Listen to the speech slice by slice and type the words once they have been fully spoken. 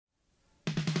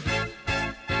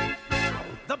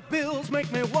Bills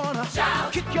make me wanna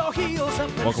kick your heels up.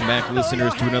 Welcome back,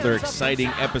 listeners, to another exciting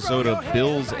episode of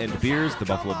Bills and Beers, the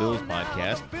Buffalo Bills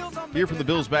podcast. Here from the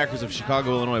Bills backers of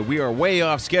Chicago, Illinois, we are way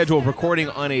off schedule, recording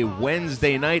on a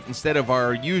Wednesday night instead of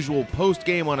our usual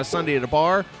post-game on a Sunday at a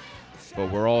bar.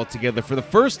 But we're all together for the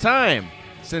first time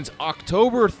since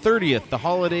October 30th. The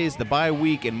holidays, the bye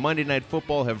week, and Monday Night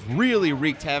Football have really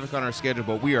wreaked havoc on our schedule,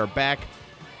 but we are back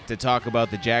to talk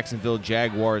about the Jacksonville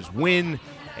Jaguars win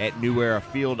at New Era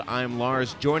Field. I'm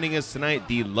Lars. Joining us tonight,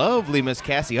 the lovely Miss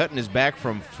Cassie Hutton is back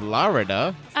from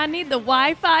Florida. I need the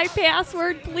Wi-Fi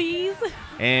password, please.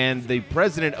 And the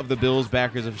president of the Bills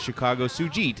backers of Chicago,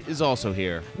 Sujit, is also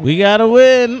here. We gotta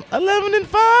win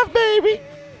 11-5, baby.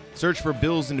 Search for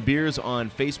Bills and Beers on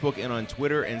Facebook and on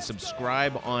Twitter, and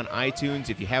subscribe on iTunes.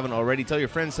 If you haven't already, tell your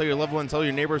friends, tell your loved ones, tell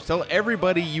your neighbors, tell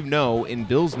everybody you know in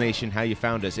Bills Nation how you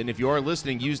found us. And if you are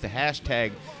listening, use the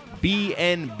hashtag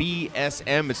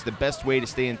BNBSM. It's the best way to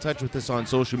stay in touch with us on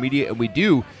social media, and we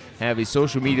do have a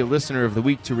social media listener of the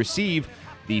week to receive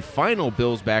the final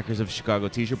Bills backers of Chicago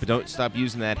t-shirt, but don't stop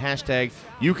using that hashtag.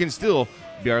 You can still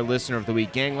be our listener of the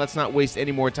week. Gang, let's not waste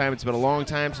any more time. It's been a long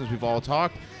time since we've all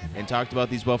talked about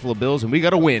these Buffalo Bills, and we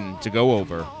got a win to go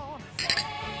over.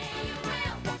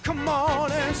 Come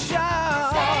on and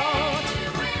shout.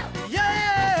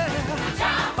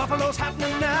 Yeah. Buffalo's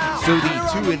happening now. So the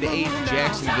 2-8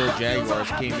 Jacksonville Jaguars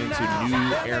came into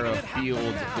New Era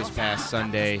Field this past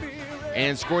Sunday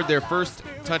and scored their first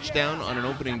touchdown on an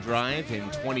opening drive in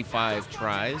 25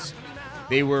 tries.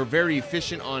 They were very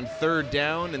efficient on third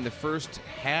down in the first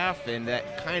half, and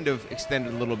that kind of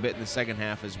extended a little bit in the second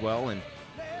half as well. And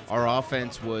our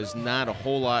offense was not a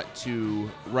whole lot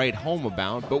to write home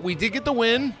about, but we did get the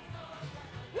win.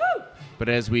 Woo! But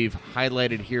as we've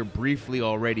highlighted here briefly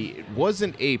already, it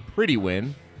wasn't a pretty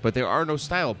win, but there are no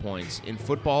style points in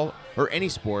football or any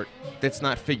sport that's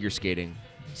not figure skating.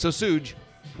 So, Suj,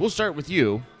 we'll start with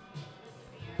you.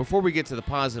 Before we get to the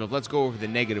positive, let's go over the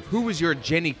negative. Who was your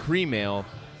Jenny Cremail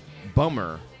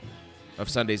bummer of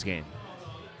Sunday's game?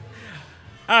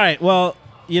 All right, well,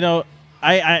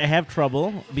 I have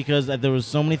trouble because there was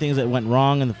so many things that went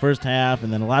wrong in the first half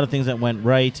and then a lot of things that went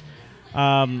right.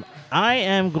 I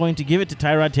am going to give it to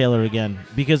Tyrod Taylor again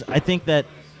because I think that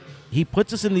he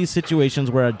puts us in these situations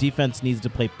where our defense needs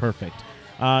to play perfect.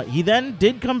 He then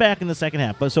did come back in the second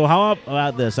half. But so how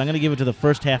about this? I'm going to give it to the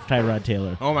first half Tyrod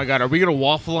Taylor. Oh, my God. Are we going to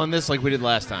waffle on this like we did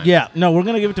last time? Yeah. No, we're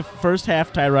going to give it to first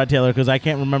half Tyrod Taylor because I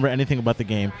can't remember anything about the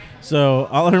game. So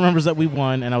all I remember is that we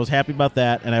won, and I was happy about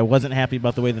that, and I wasn't happy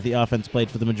about the way that the offense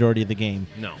played for the majority of the game.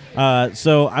 No.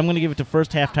 So I'm going to give it to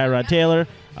first half Tyrod Taylor.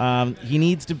 He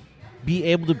needs to be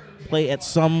able to play at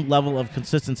some level of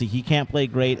consistency. He can't play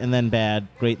great and then bad,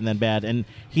 great and then bad, and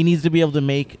he needs to be able to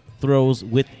make throws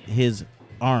with his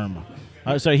arm.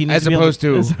 He needs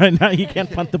he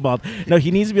can't punt the ball. No,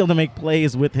 he needs to be able to make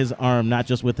plays with his arm, not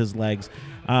just with his legs.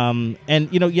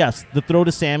 Yes, the throw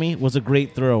to Sammy was a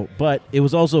great throw, but it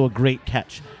was also a great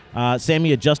catch.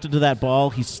 Sammy adjusted to that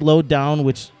ball. He slowed down,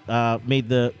 which made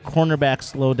the cornerback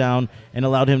slow down and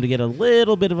allowed him to get a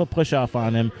little bit of a push off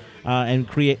on him and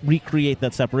recreate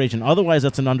that separation. Otherwise,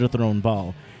 that's an underthrown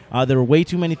ball. There were way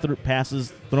too many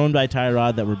passes thrown by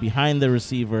Tyrod that were behind the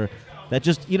receiver that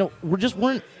just,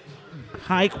 weren't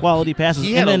high-quality passes.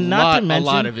 He had a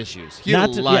lot of issues.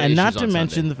 Not to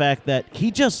mention the fact that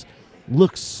he just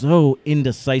looks so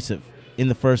indecisive in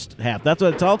the first half.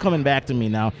 It's all coming back to me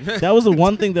now. That was the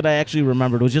one thing that I actually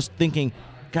remembered, was just thinking,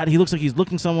 God, he looks like he's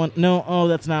looking someone. No,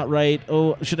 that's not right.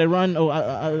 Oh, should I run?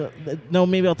 No,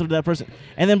 maybe I'll throw to that person.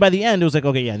 And then by the end, it was like,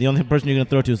 okay, yeah, the only person you're going to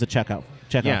throw to is the checkoff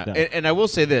guy. And I will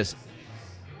say this.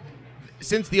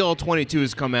 Since the All-22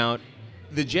 has come out,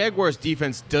 the Jaguars'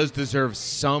 defense does deserve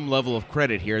some level of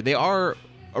credit here. They are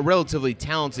a relatively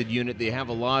talented unit. They have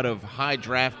a lot of high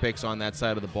draft picks on that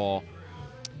side of the ball.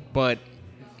 But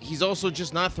he's also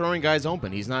just not throwing guys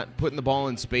open. He's not putting the ball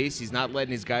in space. He's not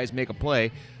letting his guys make a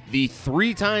play. The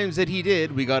 3 times that he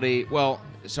did, we got 2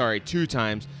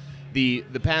 times. The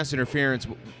pass interference,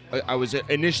 I was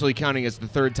initially counting as the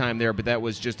 3rd time there, but that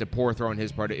was just a poor throw on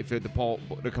his part. If the ball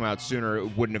would have come out sooner,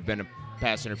 it wouldn't have been a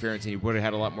pass interference, and he would have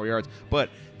had a lot more yards. But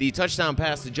the touchdown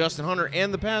pass to Justin Hunter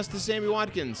and the pass to Sammy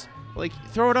Watkins,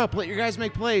 throw it up, let your guys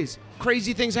make plays.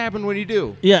 Crazy things happen when you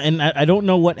do. Yeah, and I don't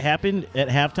know what happened at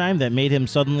halftime that made him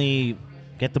suddenly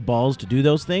get the balls to do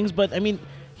those things, but,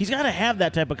 he's got to have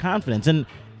that type of confidence. And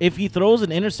if he throws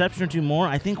an interception or 2 more,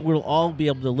 I think we'll all be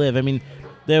able to live.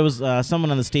 There was someone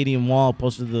on the stadium wall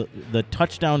posted the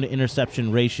touchdown to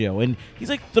interception ratio, and he's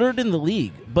 3rd in the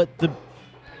league. But the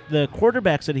the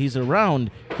quarterbacks that he's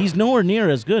around, he's nowhere near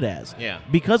as good as. Yeah.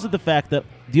 Because of the fact that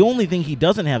the only thing he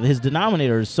doesn't have, his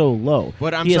denominator is so low.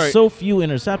 But I'm he sorry, has so few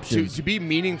interceptions. To be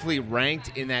meaningfully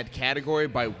ranked in that category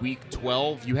by week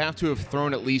 12, you have to have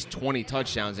thrown at least 20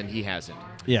 touchdowns, and he hasn't.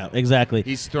 Yeah, exactly.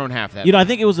 He's thrown half that. You know, I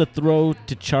think it was a throw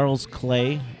to Charles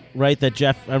Clay, right? That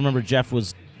I remember Jeff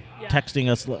was texting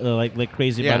us like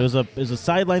crazy about. Yeah. It was a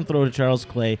sideline throw to Charles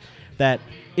Clay that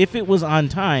if it was on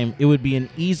time, it would be an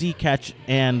easy catch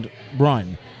and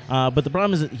run. But the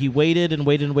problem is that he waited and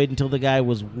waited and waited until the guy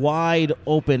was wide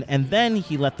open, and then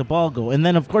he let the ball go. And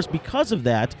then, of course, because of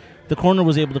that, the corner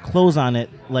was able to close on it,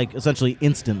 like, essentially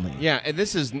instantly. Yeah, and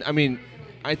this is,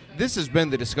 this has been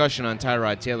the discussion on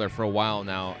Tyrod Taylor for a while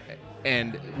now,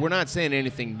 and we're not saying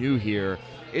anything new here.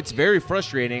 It's very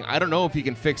frustrating. I don't know if he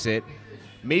can fix it.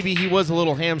 Maybe he was a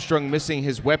little hamstrung, missing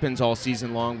his weapons all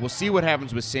season long. We'll see what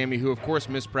happens with Sammy, who, of course,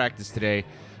 missed practice today.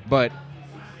 But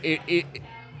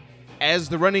as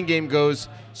the running game goes,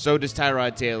 so does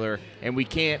Tyrod Taylor, and we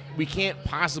can't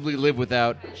possibly live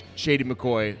without Shady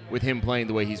McCoy with him playing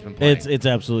the way he's been playing. It's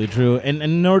absolutely true,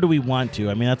 and nor do we want to.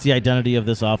 I mean, that's the identity of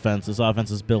this offense. This offense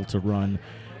is built to run.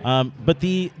 But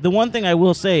the one thing I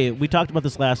will say, we talked about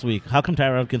this last week. How come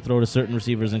Tyrod can throw to certain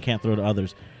receivers and can't throw to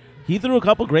others? He threw a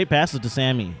couple great passes to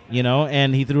Sammy,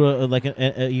 and he threw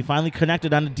he finally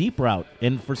connected on a deep route,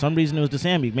 and for some reason it was to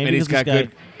Sammy. Maybe and he's got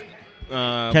good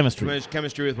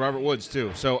chemistry with Robert Woods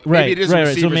too. So right, maybe it is a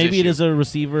receiver's So maybe issue. it is a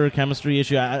receiver chemistry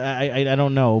issue. I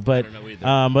don't know, but I don't know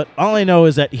either. but all I know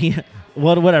is that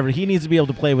whatever he needs to be able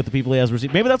to play with the people he has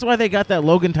received. Maybe that's why they got that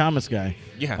Logan Thomas guy.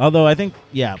 Yeah. Although I think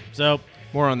So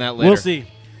more on that later. we'll see.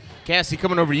 Cassie,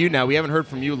 coming over to you now. We haven't heard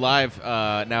from you live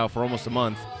now for almost a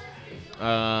month.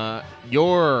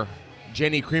 Your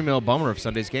Jenny Creamhill bummer of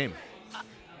Sunday's game.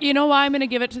 You know why I'm going to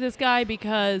give it to this guy?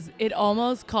 Because it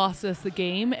almost cost us the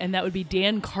game, and that would be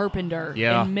Dan Carpenter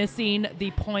and missing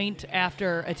the point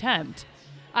after attempt.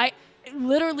 I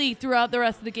literally, throughout the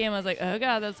rest of the game, I was like, oh,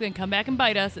 God, that's going to come back and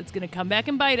bite us. It's going to come back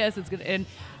and bite us. And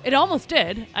it almost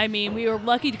did. I mean, we were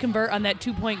lucky to convert on that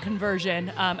 2-point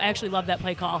conversion. I actually love that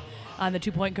play call on the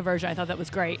 2-point conversion. I thought that was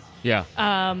great. Yeah.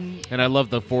 And I love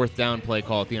the fourth down play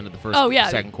call at the end of the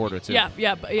second quarter, too.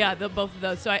 Both of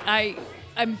those. So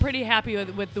I'm pretty happy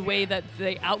with the way that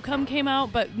the outcome came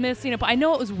out, but missing I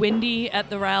know it was windy at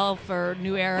the Ralph or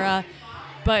New Era,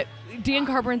 but Dan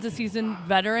Carpenter's a seasoned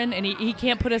veteran, and he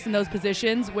can't put us in those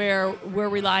positions where we're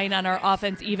relying on our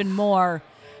offense even more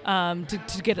to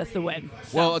get us the win.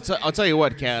 So. Well, I'll tell you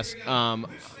what, Cass.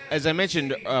 As I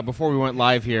mentioned before we went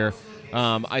live here,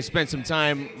 I spent some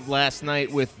time last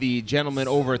night with the gentleman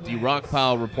over at the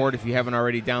Rockpile Report. If you haven't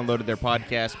already downloaded their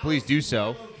podcast, please do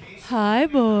so. Hi,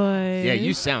 boys. Yeah,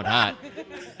 you sound hot.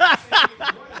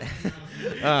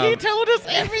 He told us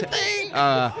everything.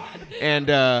 And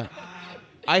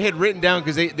I had written down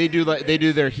because they do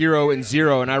their hero and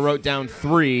zero, and I wrote down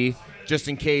 3 just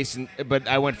in case. But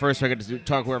I went first, so I got to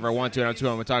talk wherever I want to, and that's what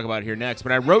I'm going to talk about here next.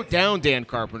 But I wrote down Dan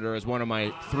Carpenter as one of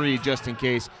my 3 just in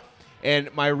case.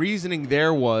 And my reasoning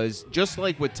there was, just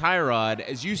like with Tyrod,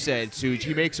 as you said, Suj,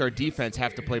 he makes our defense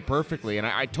have to play perfectly, and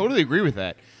I totally agree with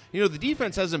that. The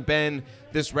defense hasn't been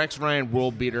this Rex Ryan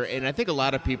world beater, and I think a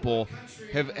lot of people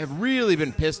have really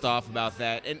been pissed off about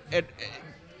that. And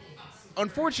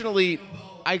unfortunately,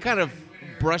 I kind of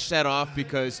brushed that off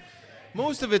because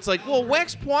most of it's like, well,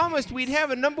 Wex promised we'd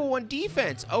have a number 1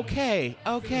 defense. Okay.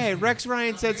 Rex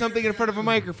Ryan said something in front of a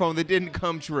microphone that didn't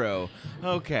come true.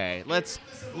 Okay, let's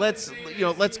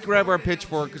grab our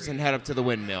pitchforks and head up to the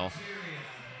windmill.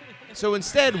 So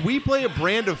instead, we play a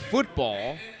brand of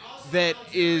football that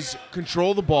is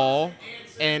control the ball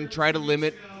and try to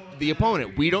limit the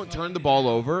opponent. We don't turn the ball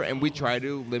over, and we try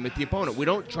to limit the opponent. We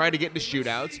don't try to get into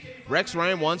shootouts. Rex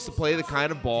Ryan wants to play the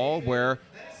kind of ball where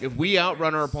if we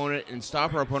outrun our opponent and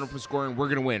stop our opponent from scoring, we're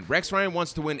going to win. Rex Ryan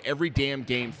wants to win every damn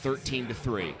game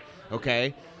 13-3,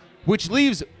 okay? Which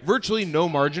leaves virtually no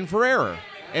margin for error.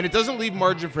 And it doesn't leave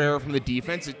margin for error from the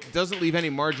defense. It doesn't leave any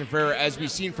margin for error, as we've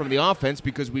seen from the offense,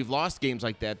 because we've lost games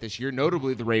like that this year,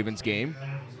 notably the Ravens game.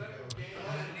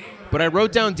 But I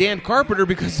wrote down Dan Carpenter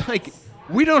because,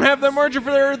 we don't have that margin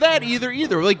for error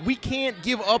either. We can't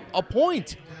give up a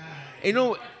point.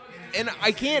 And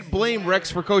I can't blame Rex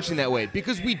for coaching that way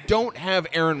because we don't have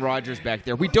Aaron Rodgers back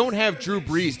there. We don't have Drew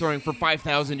Brees throwing for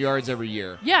 5,000 yards every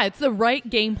year. Yeah, it's the right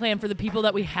game plan for the people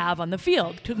that we have on the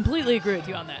field. Completely agree with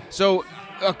you on that. So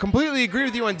completely agree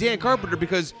with you on Dan Carpenter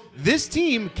because this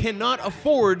team cannot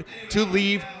afford to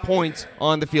leave points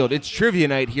on the field. It's trivia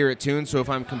night here at Toon, so if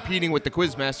I'm competing with the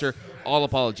Quizmaster, all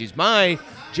apologies. My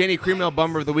Jenny Creamell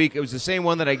Bummer of the Week, it was the same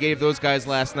one that I gave those guys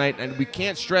last night, and we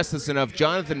can't stress this enough.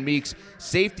 Jonathan Meeks'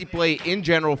 safety play in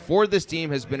general for this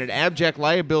team has been an abject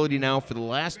liability now for the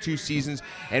last 2 seasons,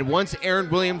 and once Aaron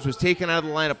Williams was taken out of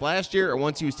the lineup last year, or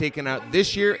once he was taken out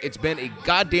this year, it's been a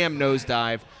goddamn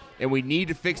nosedive, and we need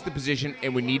to fix the position,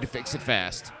 and we need to fix it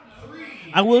fast.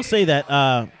 I will say that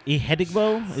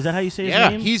Ehedigbo, is that how you say his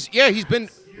name? He's been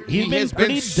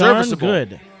pretty serviceable. darn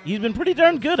good. He's been pretty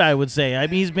darn good, I would say. I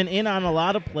mean, he's been in on a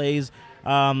lot of plays.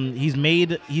 He's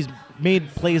made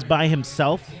plays by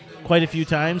himself quite a few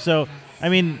times. So, I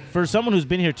mean, for someone who's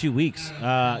been here 2 weeks,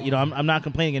 I'm not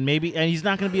complaining. And he's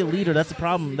not going to be a leader. That's the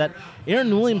problem. That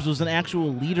Aaron Williams was an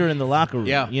actual leader in the locker room.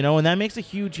 Yeah. And that makes a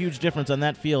huge, huge difference on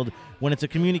that field when it's a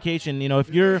communication.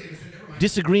 If you're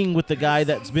disagreeing with the guy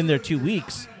that's been there 2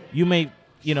 weeks, you may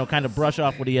kind of brush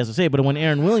off what he has to say. But when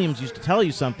Aaron Williams used to tell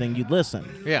you something, you'd listen.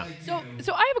 Yeah.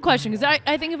 So I have a question, because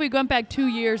I think if we went back 2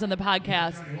 years on the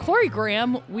podcast, Corey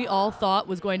Graham, we all thought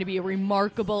was going to be a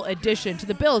remarkable addition to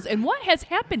the Bills. And what has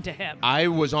happened to him? I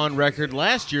was on record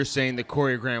last year saying that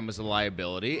Corey Graham was a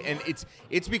liability, and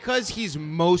it's because he's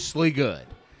mostly good.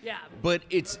 Yeah. But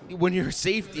it's when you're a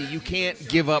safety, you can't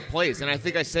give up plays. And I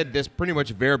think I said this pretty much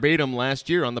verbatim last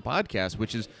year on the podcast,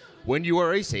 which is when you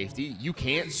are a safety, you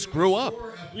can't screw up.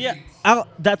 Yeah,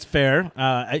 that's fair.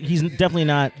 He's definitely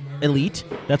not elite.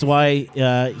 That's why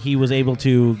he was able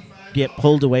to get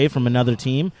pulled away from another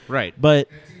team. Right. But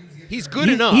he's good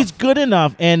enough. He's good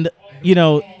enough. And,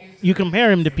 you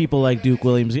compare him to people like Duke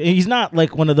Williams. He's not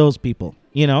like one of those people,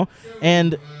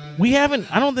 And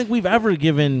I don't think we've ever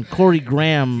given Corey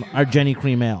Graham our Jenny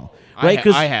Creamell. Right?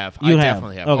 I have. You I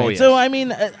definitely have. Okay. Oh, yes. So, I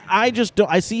mean, I just don't.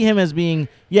 I see him as being,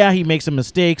 he makes some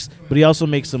mistakes, but he also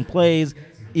makes some plays.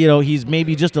 He's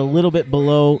maybe just a little bit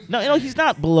below. No, he's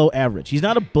not below average. He's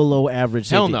not a below average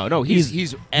safety. Hell no. No,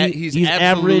 he's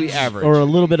absolutely average. Or a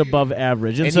little bit above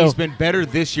average. And he's been better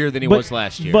this year than he was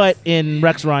last year. But in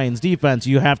Rex Ryan's defense,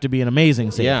 you have to be an amazing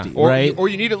safety, right? Or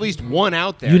you need at least one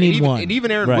out there. You need one. And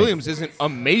even Aaron Williams isn't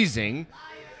amazing.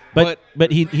 But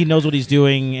he knows what he's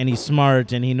doing, and he's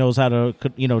smart, and he knows how to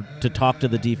to talk to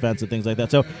the defense and things like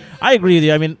that. So I agree with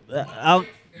you. I mean,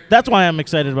 that's why I'm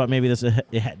excited about maybe this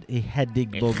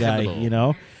Ehedigbo guy,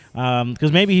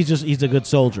 because maybe he's a good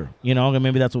soldier, and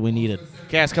maybe that's what we needed.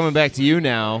 Cass, coming back to you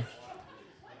now.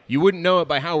 You wouldn't know it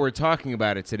by how we're talking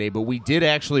about it today, but we did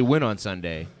actually win on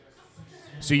Sunday.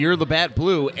 So you're Labatt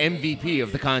Blue MVP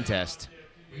of the contest.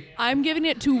 I'm giving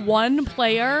it to one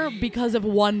player because of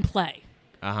one play.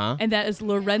 Uh-huh. And that is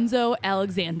Lorenzo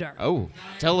Alexander. Oh,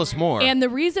 tell us more. And the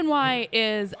reason why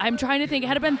is I'm trying to think. It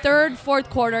had been third, fourth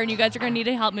quarter, and you guys are going to need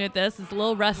to help me with this. It's a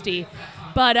little rusty.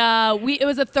 But it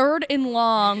was a 3rd and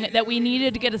long that we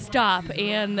needed to get a stop,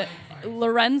 and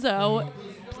Lorenzo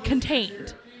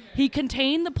contained. He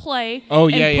contained the play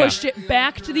and pushed it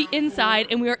back to the inside,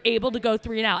 and we were able to go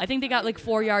 3 and out. I think they got like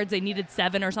 4 yards. They needed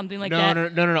 7 or something like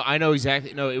that. No. I know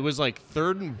exactly. No, it was like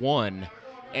 3rd and 1.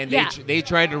 And they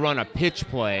tried to run a pitch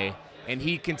play, and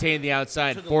he contained the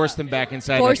outside, forced them back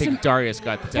inside. I think Darius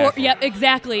got the tackle. Yep,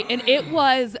 exactly. And it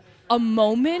was a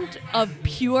moment of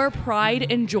pure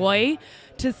pride and joy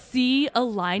to see a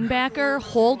linebacker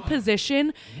hold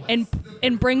position and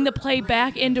bring the play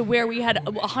back into where we had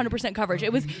 100% coverage.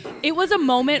 It was a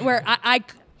moment where I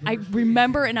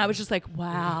remember, and I was just like,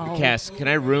 wow. Cass, can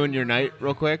I ruin your night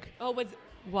real quick? Oh,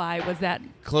 why was that?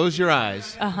 Close your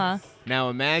eyes. Uh-huh. Now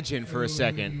imagine for a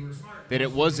second that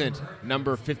it wasn't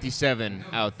number 57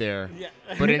 out there,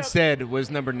 but instead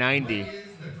was number 90,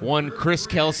 one Chris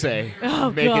Kelsay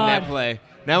making that play.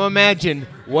 Now imagine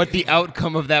what the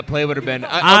outcome of that play would have been.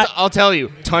 I'll tell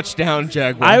you, touchdown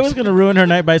Jaguars. I was going to ruin her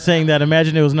night by saying that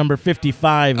imagine it was number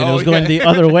 55 and it was going the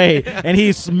other way, and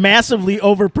he's massively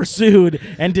over-pursued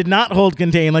and did not hold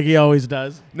contain like he always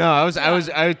does. No,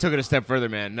 I took it a step further,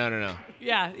 man. No.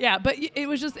 Yeah, but it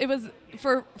was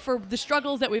for the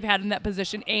struggles that we've had in that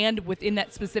position and within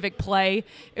that specific play,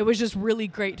 it was just really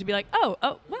great to be like, oh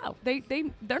wow,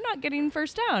 they're not getting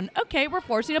first down. Okay, we're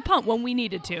forcing a punt when we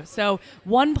needed to. So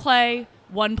one play,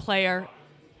 one player,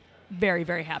 very,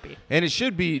 very happy. And it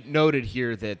should be noted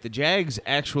here that the Jags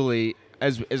actually,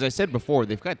 as I said before,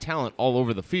 they've got talent all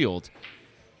over the field.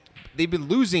 They've been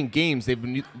losing games. They've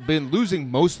been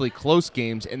losing mostly close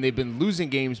games, and they've been losing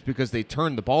games because they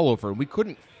turned the ball over. We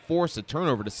couldn't force a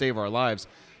turnover to save our lives.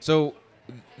 So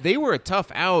they were a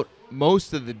tough out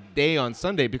most of the day on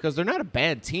Sunday because they're not a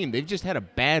bad team. They've just had a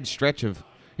bad stretch of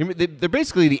 – they're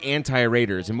basically the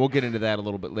anti-Raiders, and we'll get into that a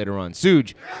little bit later on.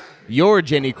 Suj, your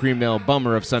Jenny Creamell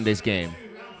bummer of Sunday's game.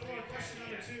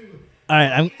 All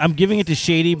right, I'm giving it to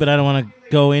Shady, but I don't want to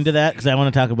go into that because I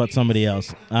want to talk about somebody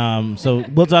else. So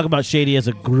we'll talk about Shady as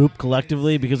a group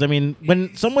collectively because, I mean,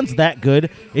 when someone's that good,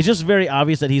 it's just very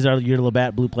obvious that he's our Your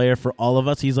Labatt Blue player for all of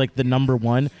us. He's like the number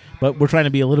one, but we're trying to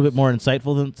be a little bit more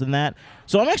insightful than that.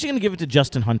 So I'm actually going to give it to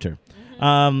Justin Hunter.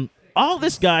 All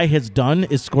this guy has done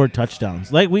is scored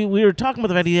touchdowns. Like we were talking about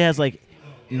the fact he has like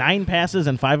 9 passes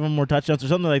and 5 of them were touchdowns or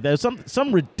something like that.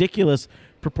 Some ridiculous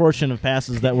proportion of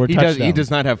passes that were touchdowns. He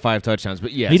does not have 5 touchdowns,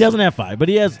 but yes. He doesn't have 5, but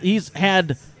he's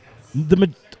had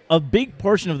a big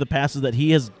portion of the passes that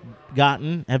he has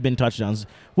gotten have been touchdowns,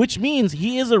 which means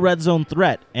he is a red zone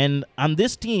threat. And on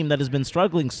this team that has been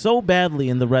struggling so badly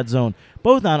in the red zone,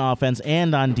 both on offense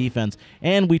and on defense,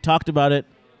 and we talked about it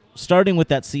starting with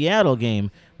that Seattle game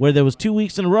where there was 2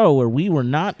 weeks in a row where we were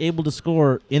not able to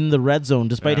score in the red zone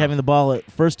despite having the ball at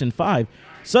 1st and 5.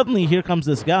 Suddenly here comes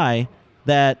this guy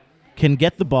that can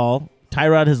get the ball.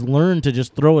 Tyrod has learned to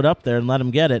just throw it up there and let him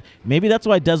get it. Maybe that's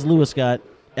why Des Lewis got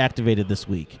activated this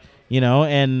week,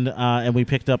 and we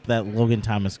picked up that Logan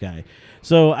Thomas guy.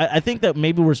 So I think that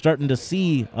maybe we're starting to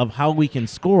see of how we can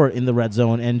score in the red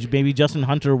zone, and maybe Justin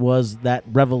Hunter was that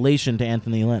revelation to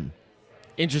Anthony Lynn.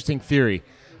 Interesting theory.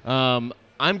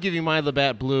 I'm giving my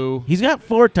Labatt Blue. He's got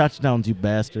 4 touchdowns, you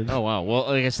bastard. Oh, wow. Well,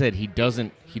 like I said, he does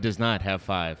not have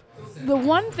 5. The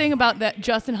one thing about that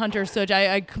Justin Hunter, Suj,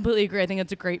 I completely agree. I think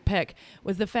it's a great pick,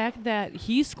 was the fact that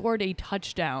he scored a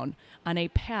touchdown on a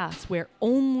pass where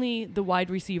only the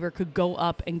wide receiver could go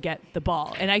up and get the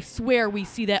ball. And I swear we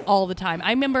see that all the time.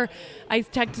 I remember I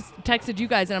texted you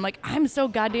guys, and I'm like, I'm so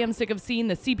goddamn sick of seeing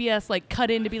the CBS cut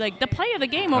in to be like, the play of the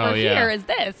game over here is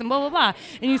this, and blah, blah, blah.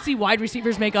 And you see wide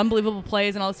receivers make unbelievable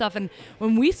plays and all this stuff. And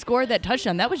when we scored that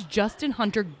touchdown, that was Justin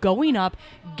Hunter going up,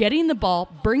 getting the ball,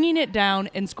 bringing it down,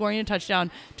 and scoring a touchdown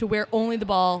to where only the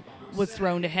ball was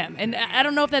thrown to him. And I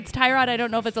don't know if that's Tyrod. I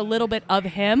don't know if it's a little bit of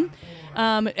him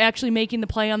actually making the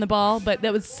play on the ball, but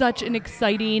that was such an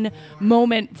exciting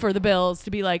moment for the Bills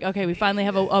to be like, okay, we finally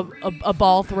have a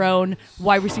ball thrown,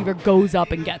 wide receiver goes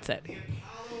up and gets it.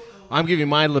 I'm giving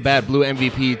my Labatt Blue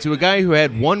MVP to a guy who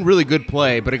had one really good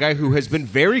play, but a guy who has been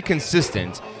very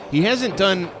consistent. He hasn't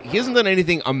done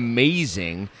anything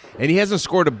amazing, and he hasn't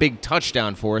scored a big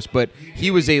touchdown for us, but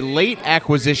he was a late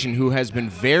acquisition who has been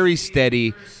very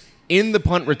steady in the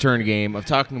punt return game. I'm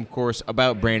talking, of course,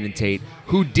 about Brandon Tate,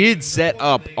 who did set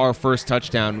up our first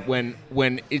touchdown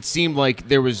when it seemed like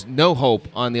there was no hope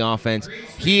on the offense.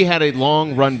 He had a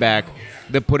long run back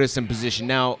that put us in position.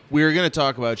 Now, we're going to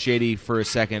talk about Shady for a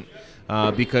second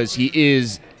because he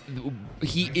is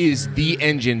the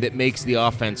engine that makes the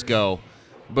offense go.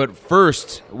 But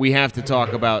first, we have to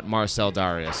talk about Marcell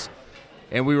Dareus.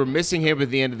 And we were missing him at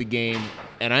the end of the game,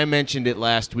 and I mentioned it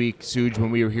last week, Suj,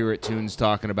 when we were here at Tunes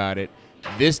talking about it.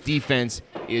 This defense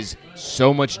is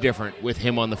so much different with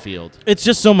him on the field. It's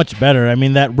just so much better. I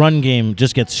mean, that run game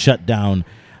just gets shut down.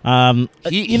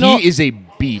 He is a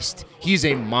beast. He's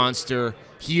a monster.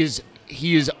 He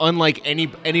is unlike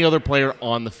any other player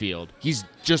on the field. He's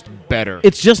just better.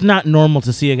 It's just not normal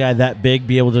to see a guy that big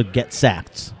be able to get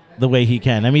sacked the way he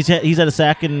can. I mean, he's had a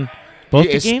sack in both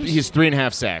the games. He has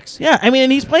 3.5 sacks. Yeah, I mean,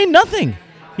 and he's playing nothing.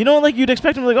 You'd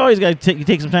expect him he's got to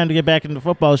take some time to get back into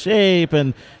football shape,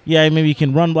 and maybe he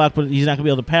can run block, but he's not going to be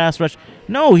able to pass rush.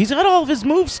 No, he's got all of his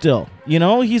moves still.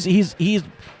 He's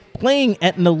playing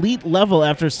at an elite level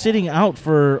after sitting out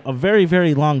for a very,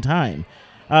 very long time.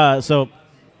 But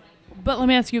let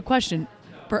me ask you a question.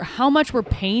 For how much we're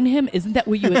paying him, isn't that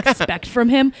what you expect from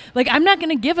him? Like, I'm not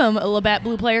going to give him a Labatt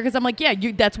Blue player because I'm like,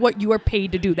 that's what you are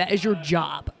paid to do. That is your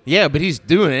job. Yeah, but he's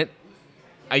doing it,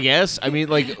 I guess. I mean,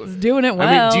 like, he's doing it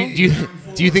well. I mean,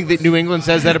 do you think that New England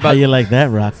says that about? How you like that,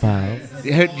 Rock Pile? Do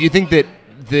you think that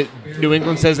New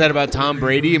England says that about Tom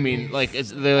Brady? I mean, like,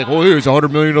 they're like, oh, he's a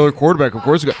 $100 million quarterback. Of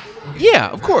course, yeah,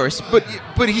 of course, but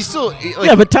he's still.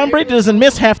 Like, but Tom Brady doesn't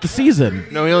miss half the season.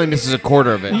 No, he only misses a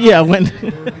quarter of it. Yeah, when.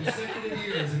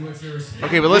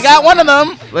 Okay, but we got one of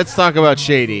them. Let's talk about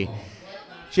Shady.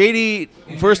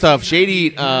 First off, Shady,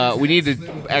 we need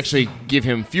to actually give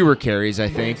him fewer carries, I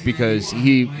think, because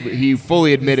he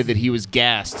fully admitted that he was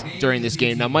gassed during this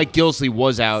game. Now, Mike Gillislee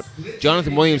was out.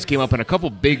 Jonathan Williams came up in a couple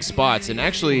big spots, and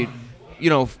actually,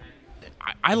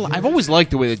 I've always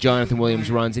liked the way that Jonathan Williams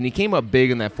runs, and he came up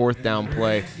big in that 4th down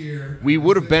play. We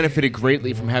would have benefited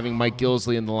greatly from having Mike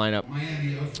Gillislee in the lineup,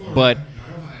 but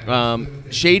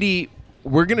Shady,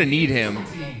 we're going to need him.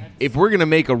 If we're going to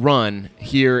make a run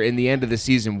here in the end of the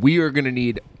season, we are going to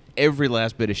need every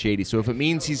last bit of Shady. So if it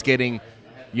means he's getting,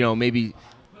 maybe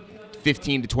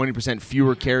 15 to 20%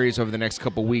 fewer carries over the next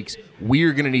couple weeks,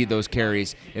 we're going to need those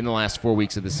carries in the last 4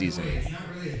 weeks of the season.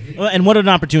 Well, and what an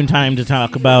opportune time to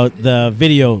talk about the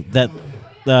video that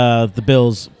the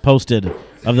Bills posted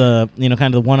of the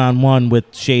kind of the one-on-one with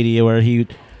Shady, where he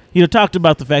talked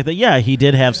about the fact that he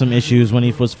did have some issues when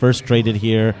he was first traded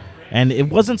here, and it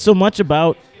wasn't so much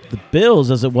about the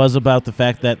Bills as it was about the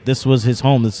fact that this was his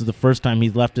home. This is the first time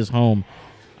he's left his home.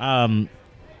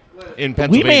 In Pennsylvania.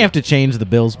 We may have to change the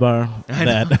Bills bar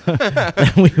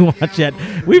that we watch at.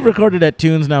 We've recorded at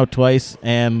Tunes now twice,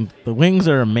 and the wings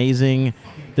are amazing.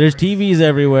 There's TVs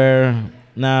everywhere.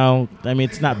 Now, I mean,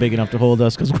 it's not big enough to hold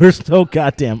us because we're so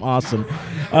goddamn awesome.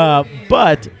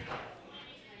 But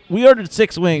we ordered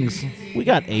 6 wings. We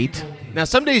got 8. Now,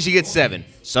 some days you get 7.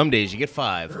 Some days you get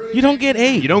 5. You don't get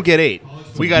 8. You don't get 8.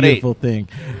 We got 8. Beautiful thing.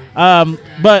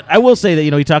 But I will say that,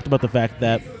 he talked about the fact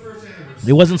that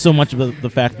it wasn't so much about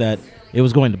the fact that it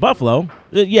was going to Buffalo.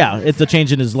 It's a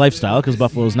change in his lifestyle because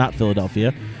Buffalo is not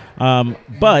Philadelphia.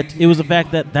 But it was the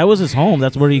fact that was his home.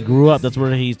 That's where he grew up. That's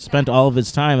where he spent all of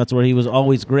his time. That's where he was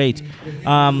always great.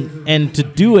 And to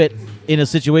do it in a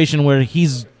situation where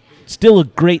he's still a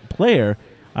great player,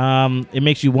 it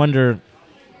makes you wonder.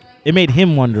 It made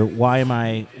him wonder, why am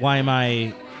I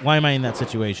in that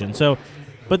situation? So,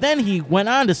 but then he went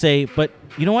on to say, but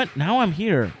you know what? Now I'm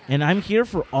here, and I'm here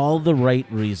for all the right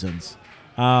reasons.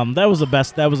 That was the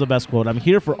best quote. I'm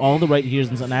here for all the right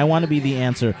reasons, and I want to be the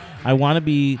answer. I want to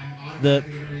be the.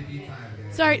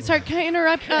 Sorry. Can I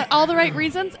interrupt? All the right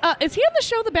reasons. Is he on the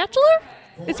show The Bachelor?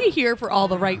 Is he here for all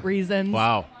the right reasons?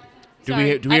 Wow.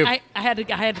 Sorry, I had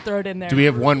to throw it in there. Do we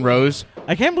have one rose?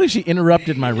 I can't believe she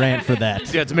interrupted my rant for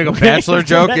that. Yeah, to make a Bachelor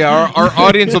joke. Yeah, our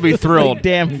audience will be thrilled.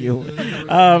 Damn you.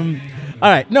 All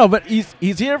right, no, but he's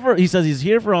here for. He says he's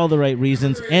here for all the right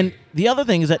reasons, and the other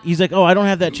thing is that he's like, I don't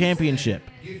have that championship,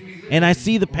 and I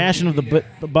see the passion of the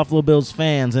Buffalo Bills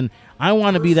fans, and I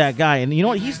want to be that guy. And you know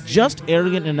what? He's just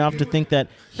arrogant enough to think that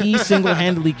he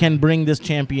single-handedly can bring this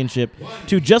championship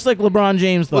to, just like LeBron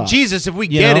James thought. Well, Jesus, if we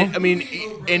get it, I mean,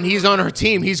 and he's on our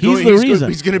team, he's going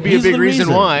to be a big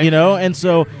reason why. And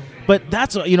so. But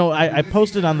that's, I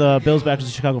posted on the Bills Back to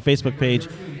Chicago Facebook page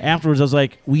afterwards. I was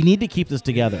like, we need to keep this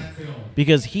together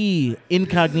because he,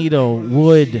 Incognito,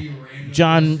 Wood,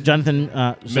 Jonathan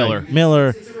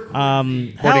Miller,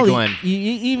 Glenn.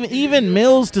 even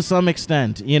Mills to some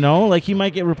extent, like he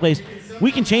might get replaced.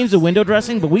 We can change the window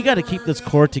dressing, but we got to keep this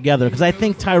core together because I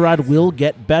think Tyrod will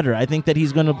get better. I think that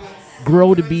he's going to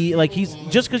grow to be like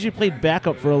just because you played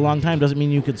backup for a long time doesn't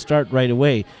mean you could start right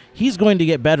away. He's going to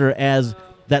get better as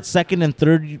that second and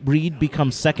third read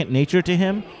becomes second nature to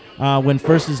him. When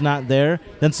first is not there,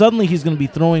 then suddenly he's going to be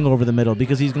throwing over the middle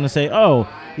because he's going to say,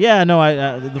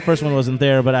 the first one wasn't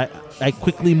there, but I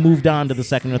quickly moved on to the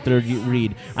second or third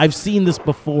read. I've seen this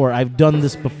before. I've done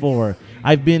this before.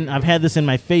 I've had this in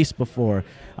my face before.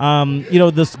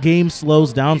 This game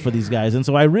slows down for these guys, and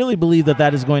so I really believe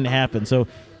that is going to happen. So,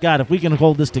 God, if we can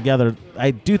hold this together, I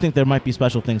do think there might be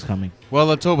special things coming. Well,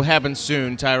 let's hope it happens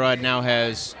soon. Tyrod now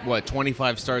has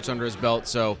 25 starts under his belt,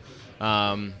 so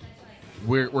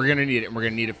we're going to need it, and we're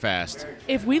going to need it fast.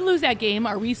 If we lose that game,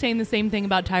 are we saying the same thing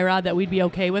about Tyrod, that we'd be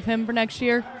okay with him for next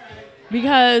year?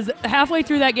 Because halfway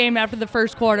through that game, after the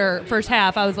first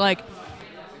half, I was like,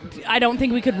 I don't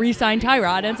think we could re-sign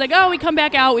Tyrod. And it's like, we come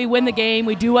back out, we win the game,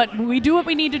 we do what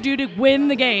we need to do to win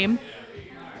the game.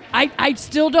 I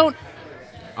still don't.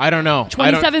 I don't know.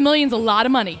 $27 million is a lot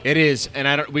of money. It is,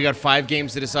 and we got 5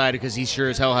 games to decide because he sure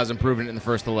as hell hasn't proven it in the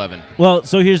first 11. Well,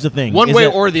 so here's the thing: one way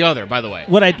or the other. By the way,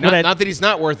 not that he's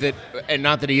not worth it, and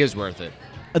not that he is worth it.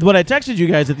 What I texted you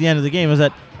guys at the end of the game is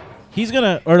that he's at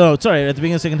the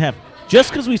beginning of the second half.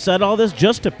 Just because we said all this,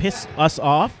 just to piss us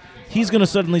off, he's going to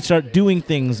suddenly start doing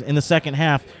things in the second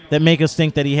half that make us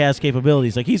think that he has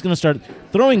capabilities. Like he's going to start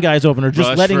throwing guys open or just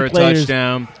rush letting for a players.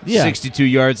 Touchdown, 62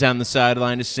 yards down the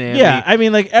sideline to Sammy. Yeah, I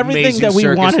mean, like everything that we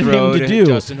wanted him to do.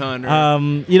 Justin Hunter.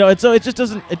 And so it just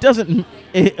doesn't. It doesn't.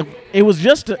 It was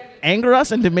just to anger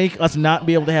us and to make us not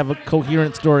be able to have a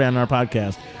coherent story on our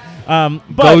podcast.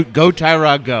 But go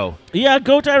Tyrod, go. Yeah,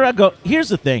 go Tyrod, go. Here's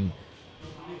the thing: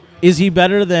 is he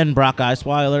better than Brock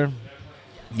Osweiler?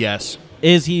 Yes.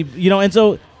 Is he, and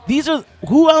so these are,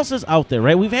 who else is out there,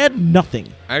 right? We've had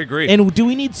nothing. I agree. And do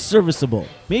we need serviceable?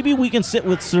 Maybe we can sit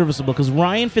with serviceable because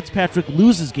Ryan Fitzpatrick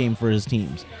loses game for his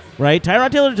teams, right?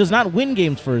 Tyrod Taylor does not win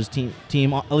games for his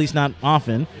team, at least not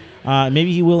often.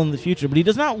 Maybe he will in the future, but he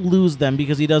does not lose them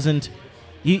because he doesn't,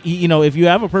 if you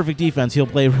have a perfect defense, he'll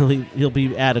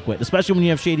be adequate, especially when you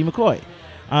have Shady McCoy.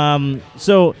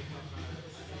 So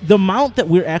the amount that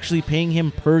we're actually paying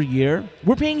him per year,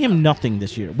 we're paying him nothing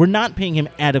this year. We're not paying him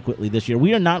adequately this year.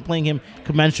 We are not playing him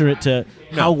commensurate to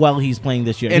how well he's playing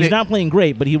this year. And he's not playing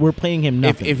great, but we're paying him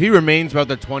nothing. If he remains about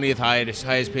the 20th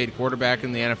highest paid quarterback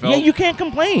in the NFL, yeah, you can't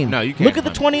complain. No, you can't. Look at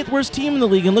the 20th worst team in the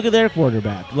league and look at their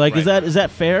quarterback. Like, right. is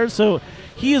that fair? So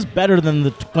he is better than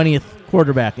the 20th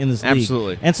quarterback in this league.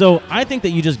 Absolutely. And so I think that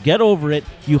you just get over it.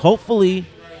 You hopefully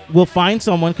will find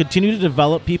someone, continue to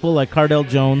develop people like Cardale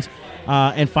Jones,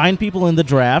 and find people in the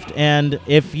draft. And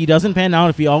if he doesn't pan out,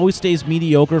 if he always stays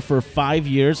mediocre for 5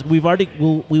 years, we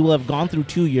will have gone through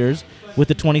 2 years with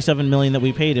the $27 million that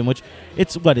we paid him, which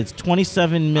it's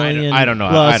 $27 million. I don't know.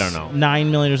 Plus I don't know.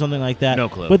 $9 million or something like that. No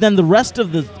clue. But then the rest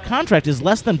of the contract is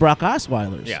less than Brock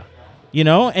Osweiler's. Yeah. You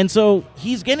know, and so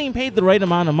he's getting paid the right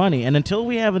amount of money. And until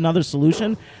we have another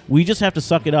solution, we just have to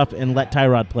suck it up and let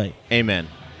Tyrod play. Amen.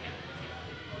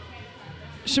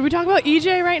 Should we talk about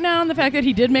EJ right now and the fact that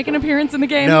he did make an appearance in the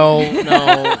game? No.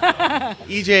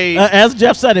 EJ. As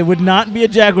Jeff said, it would not be a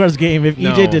Jaguars game if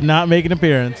EJ did not make an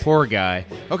appearance. Poor guy.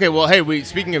 Okay, well, hey,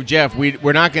 speaking of Jeff,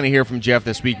 we're not going to hear from Jeff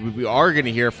this week. We are going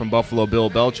to hear from Buffalo Bill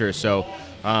Belcher. So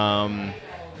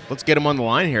let's get him on the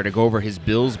line here to go over his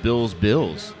Bills.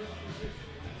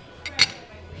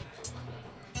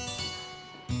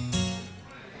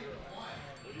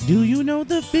 Do you know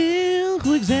the Bill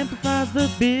who exemplifies the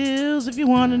Bills? If you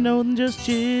want to know, then just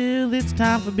chill. It's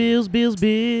time for Bills.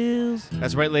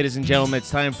 That's right, ladies and gentlemen.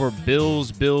 It's time for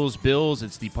Bills.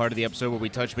 It's the part of the episode where we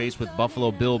touch base with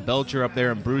Buffalo Bill Belcher up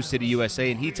there in Brew City,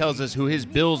 USA, and he tells us who his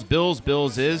Bills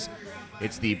is.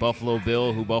 It's the Buffalo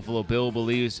Bill who Buffalo Bill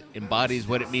believes embodies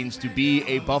what it means to be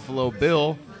a Buffalo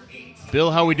Bill. Bill,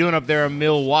 how we doing up there in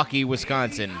Milwaukee,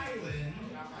 Wisconsin?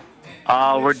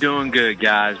 We're doing good,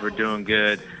 guys. We're doing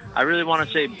good. I really want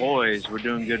to say boys. We're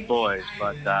doing good, boys.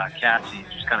 But Cassie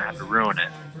just kind of have to ruin it.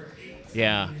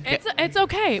 Yeah. It's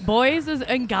okay. Boys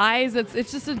and guys,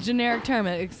 it's just a generic term.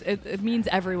 It means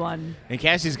everyone. And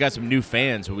Cassie's got some new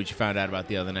fans, which you found out about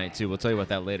the other night, too. We'll tell you about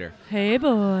that later. Hey,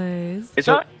 boys.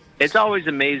 It's always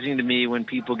amazing to me when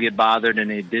people get bothered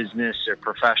in a business or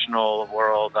professional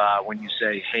world when you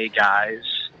say, hey, guys.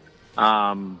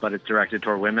 But it's directed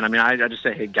toward women. I mean, I just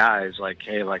say, hey, guys, like,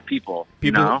 hey, like people.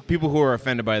 People who are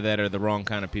offended by that are the wrong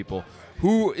kind of people.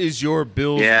 Who is your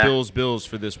Bills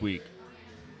for this week?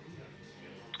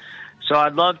 So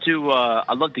I'd love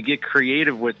to get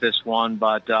creative with this one,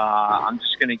 but I'm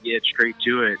just going to get straight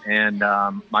to it. And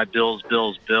my Bills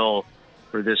Bill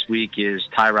for this week is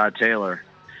Tyrod Taylor.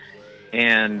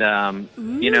 And I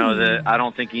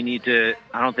don't think you need to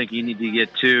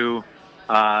get too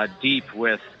deep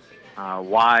with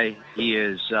why he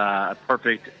is a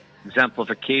perfect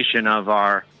exemplification of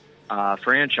our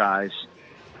franchise.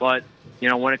 But,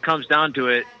 when it comes down to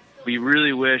it, we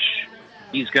really wish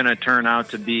he's going to turn out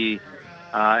to be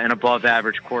an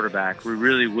above-average quarterback. We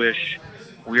really wish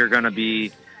we are going to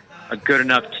be a good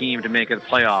enough team to make it the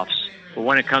playoffs. But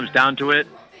when it comes down to it,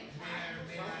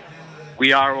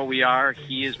 we are what we are.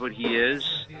 He is what he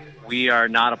is. We are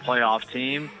not a playoff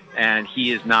team, and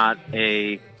he is not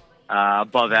a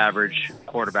above-average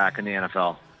quarterback in the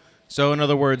NFL. So, in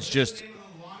other words, just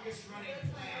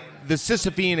the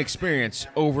Sisyphean experience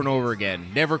over and over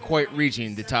again, never quite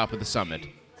reaching the top of the summit.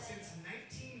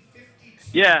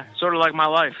 Yeah, sort of like my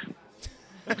life.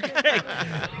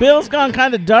 Bill's gone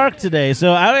kind of dark today,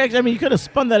 so I mean, you could have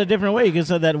spun that a different way. You could have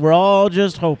said that we're all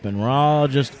just hoping, we're all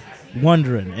just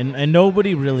wondering, and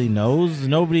nobody really knows.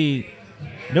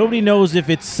 Nobody knows if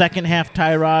it's second half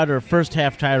Tyrod or first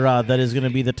half Tyrod that is going to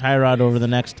be the Tyrod over the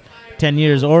next 10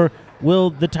 years, or will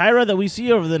the Tyrod that we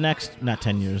see over the next, not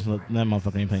 10 years, that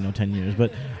motherfucker ain't playing no 10 years,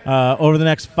 but over the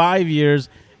next 5 years,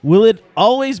 will it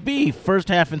always be first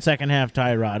half and second half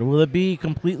Tyrod? Will it be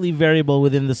completely variable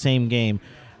within the same game?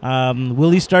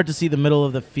 Will he start to see the middle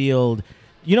of the field?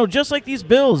 Just like these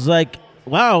Bills, like,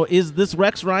 wow, is this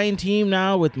Rex Ryan team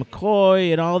now with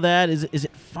McCoy and all that, is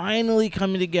it finally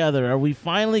coming together? Are we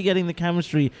finally getting the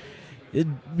chemistry?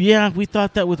 We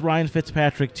thought that with Ryan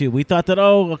Fitzpatrick too. We thought that,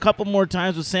 a couple more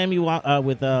times with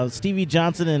Stevie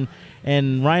Johnson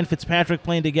and Ryan Fitzpatrick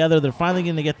playing together, they're finally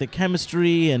going to get the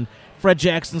chemistry, and Fred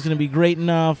Jackson's going to be great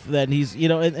enough that he's,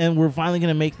 and we're finally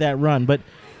going to make that run. But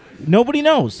nobody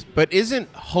knows. But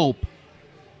isn't hope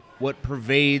what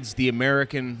pervades the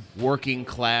American working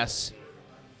class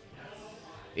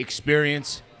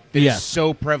experience that is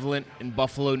so prevalent in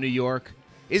Buffalo, New York?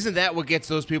 Isn't that what gets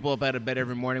those people up out of bed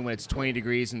every morning when it's 20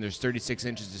 degrees and there's 36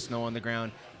 inches of snow on the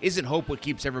ground? Isn't hope what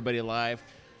keeps everybody alive?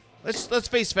 Let's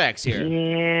face facts here.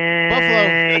 Yeah,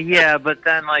 Buffalo. yeah, but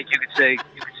then like you could say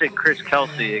Chris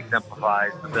Kelsey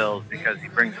exemplifies the Bills because he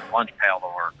brings his lunch pail to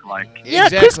work. Like, Yeah,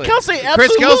 Exactly. Chris Kelsey,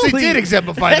 Chris Kelsey absolutely. did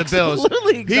exemplify the Bills.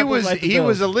 Absolutely He exemplified the he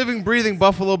was Bills. a living, breathing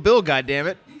Buffalo Bill.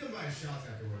 goddammit.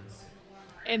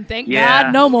 And thank Yeah.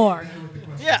 God, no more.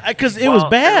 Yeah, because it was Well,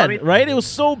 bad, let me- right? It was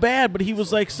so bad, but he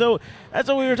was like so. That's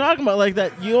what we were talking about, like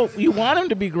that. You want him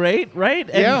to be great, right?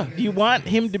 And Yeah. you want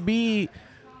him to be.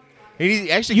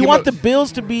 He actually You came want up, the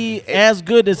Bills to be as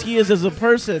good as he is as a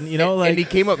person, you know. Like and he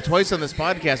came up twice on this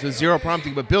podcast with zero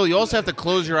prompting. But Bill, you also have to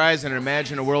close your eyes and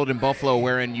imagine a world in Buffalo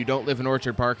wherein you don't live in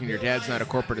Orchard Park and your dad's not a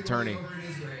corporate attorney.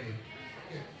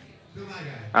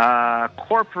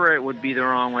 corporate would be the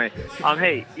wrong way.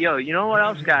 Hey, you know what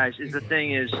else, guys? Is the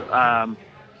thing is, I've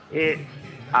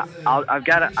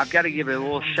got to give a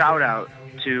little shout out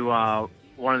to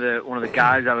one of the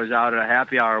guys I was out at a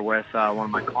happy hour with, one of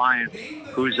my clients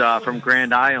who's from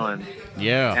Grand Island,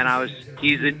 Yeah. and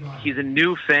he's a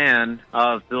new fan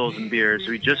of Bills and Beers,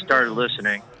 so he just started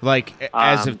listening. Like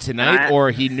as of tonight,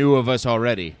 or he knew of us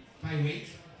already?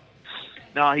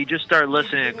 No, he just started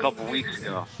listening a couple weeks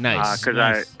ago. Nice. Because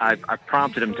Nice. I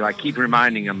prompted him to. I keep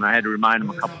reminding him, and I had to remind him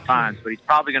a couple times. But he's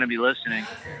probably going to be listening.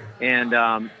 And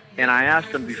I asked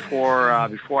him before I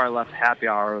left happy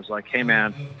hour. I was like, "Hey,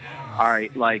 man, all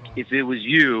right. Like, if it was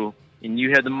you and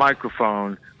you had the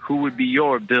microphone, who would be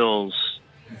your Bill,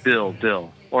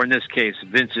 or in this case,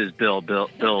 Vince's Bill's Bill,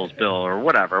 or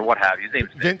whatever, what have you? His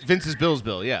name's Vince. Vince's Bills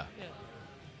Bill, yeah.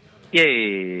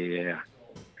 Yeah.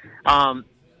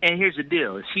 And here's the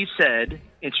deal: is he said,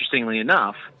 interestingly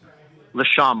enough,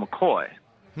 LeSean McCoy,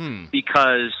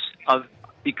 because of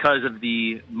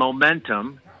the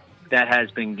momentum that has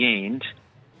been gained,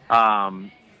 and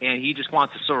he just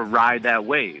wants to sort of ride that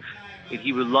wave. And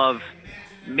he would love,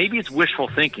 maybe it's wishful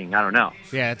thinking, I don't know.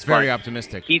 Yeah, it's very But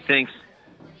optimistic. He thinks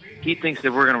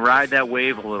that we're going to ride that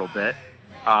wave a little bit,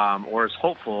 or is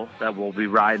hopeful that we'll be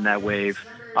riding that wave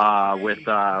with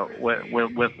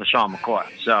LeSean McCoy.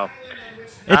 So.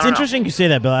 it's interesting you say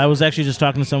that, Bill. I was actually just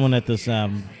talking to someone at this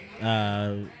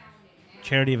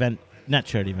charity event. Not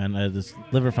charity event, this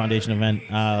Liver Foundation event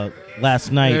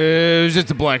last night. It was just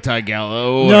a black tie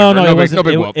gala. No, whatever. it wasn't. No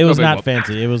big It whoop. was No big not whoop.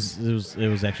 fancy. It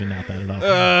was actually not that at all.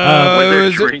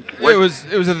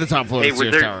 It was at the top floor Hey, of was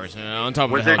Sears there- Towers, on top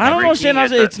of was the there I don't helicopter. understand.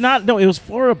 drinking at It's not. No, it was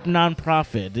for a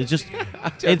nonprofit. It's just.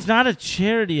 It's not a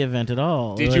charity event at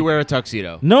all. Did Like, you wear a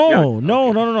tuxedo? No.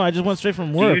 I just went straight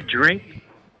from Do work. you drink?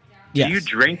 Yes. Do you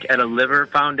drink at a liver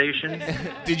foundation?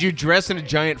 Did you dress in a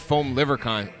giant foam liver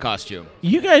costume?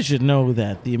 You guys should know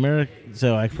that the American.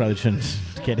 So I probably shouldn't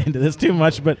get into this too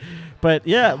much, but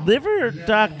yeah, liver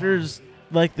doctors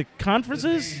like the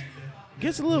conferences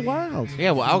gets a little wild.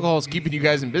 Yeah, well, alcohol's keeping you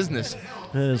guys in business.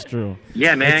 That is true.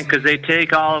 Yeah, man, because they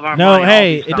take all of our No, money. all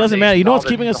hey, these it doesn't matter. You know what's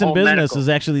foundations, keeping us the in whole business medical. is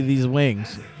actually these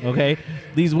wings. Okay,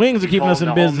 these wings are keeping us in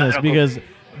The whole business medical- because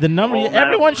the number. whole Everyone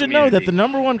medical should know that community. the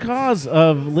number one cause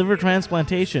of liver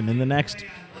transplantation in the next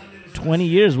 20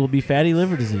 years will be fatty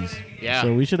liver disease. Yeah.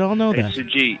 So we should all know Hey, that.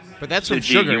 Sujit, But that's from Sujit,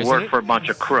 sugar, you isn't work it? for a bunch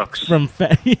of crooks. From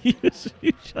fatty.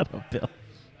 Shut up, Bill.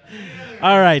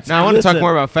 All right. Now, I want to talk listen.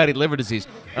 more about fatty liver disease.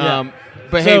 Yeah.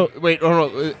 But So- hey, wait,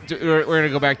 hold on. We're going to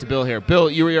go back to Bill here. Bill,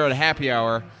 you were at a happy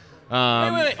hour.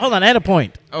 Wait. Hold on, I had a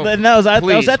point. Oh, And I was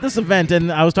please. at this event,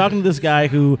 and I was talking to this guy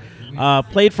who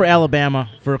played for Alabama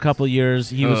for a couple of years.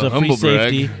 He was a free humble brag.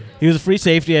 safety. He was a free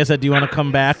safety. I said, "Do you want to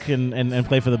come back and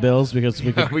play for the Bills because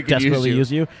we could, We could desperately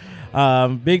use use you."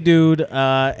 Big dude,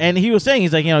 and he was saying,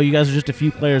 he's like, you guys are just a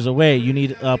few players away. You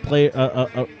need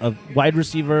a wide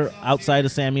receiver outside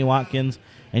of Sammy Watkins,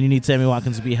 and you need Sammy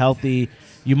Watkins to be healthy.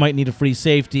 You might need a free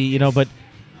safety, but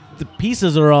the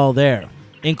pieces are all there,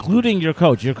 including your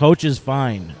coach. Your coach is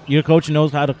fine. Your coach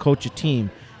knows how to coach a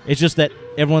team. It's just that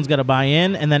everyone's got to buy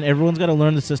in, and then everyone's got to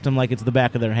learn the system like it's the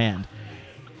back of their hand.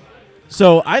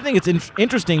 So I think it's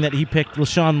interesting that he picked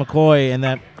LeSean McCoy, and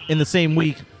that in the same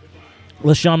week,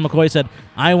 LeSean McCoy said,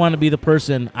 I want to be the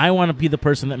person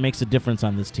that makes a difference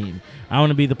on this team. I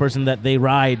want to be the person that they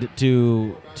ride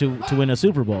to win a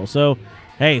Super Bowl. So,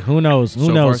 hey, who knows? Who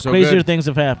So knows? far, so Crazier good. things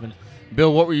have happened.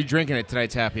 Bill, what were you drinking at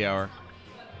tonight's happy hour?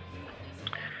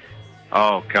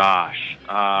 Oh gosh,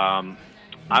 I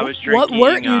was drinking. What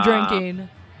weren't you drinking?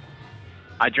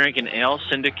 I drank an ale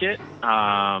syndicate.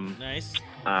 Nice.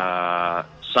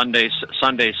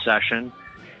 Sunday session.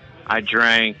 I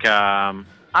drank.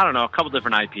 I don't know, a couple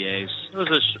different IPAs. It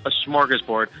was a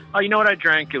smorgasbord. Oh, you know what I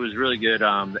drank? It was really good.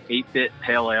 The 8-Bit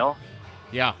Pale Ale.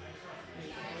 Yeah.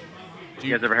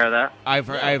 You guys ever heard of that? I've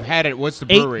had it. What's the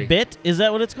brewery? 8-Bit? Is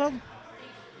that what it's called?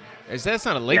 That's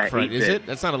not a lakefront, is 8-Bit. it?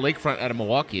 That's not a lakefront out of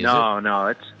Milwaukee, is it? No,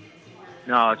 it's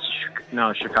No,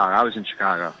 it's Chicago. I was in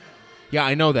Chicago. Yeah,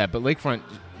 I know that, but Lakefront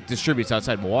distributes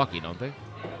outside Milwaukee, don't they?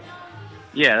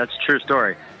 Yeah, that's a true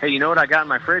story. Hey, you know what I got in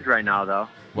my fridge right now, though?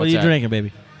 What are you drinking,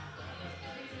 baby?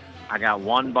 I got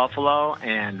one Buffalo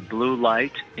and Blue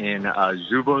Light in a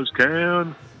Zubaz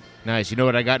can. Nice. You know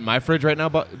what I got in my fridge right now,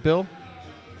 Bill?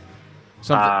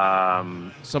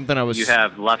 Something I was. You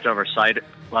have leftover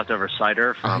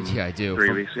cider from yeah, I do.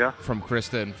 3 weeks ago. From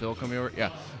Krista and Phil coming over.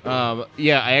 Yeah.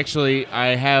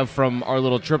 I have from our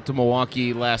little trip to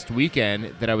Milwaukee last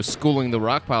weekend that I was schooling the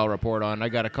Rockpile report on. I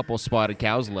got a couple spotted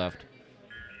cows left.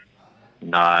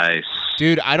 Nice.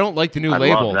 Dude, I don't like the new I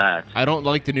label. love that. I don't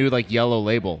like the new yellow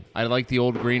label. I like the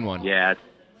old green one. Yeah,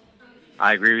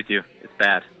 I agree with you. It's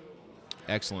bad.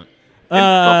 Excellent.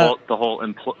 The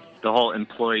whole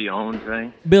employee-owned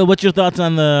thing. Bill, what's your thoughts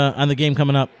on the game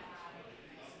coming up?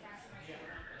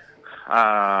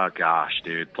 Gosh,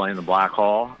 dude, playing the Black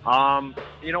Hole.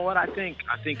 You know what I think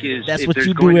is that's if what there's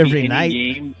you going do to be every any night.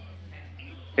 Game,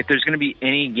 if there's going to be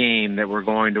any game that we're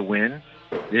going to win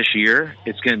this year,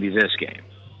 it's going to be this game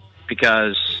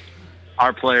because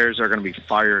our players are going to be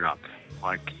fired up.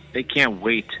 Like they can't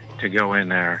wait to go in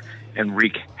there and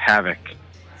wreak havoc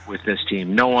with this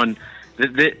team. No one,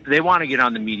 they want to get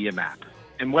on the media map,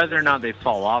 and whether or not they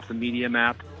fall off the media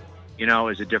map,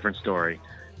 is a different story.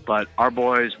 But our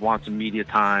boys want some media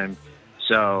time,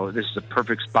 so this is a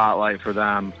perfect spotlight for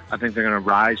them. I think they're going to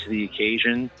rise to the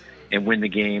occasion and win the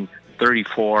game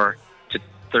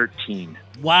 34-13.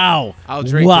 Wow. I'll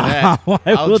drink to that.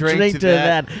 I will drink to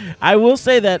that. I will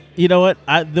say that, you know what?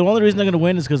 The only reason they're going to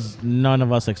win is because none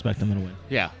of us expect them to win.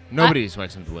 Yeah, nobody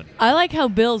expects them to win. I like how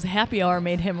Bill's happy hour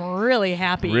made him really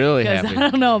happy. Really happy. I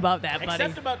don't know about that, buddy.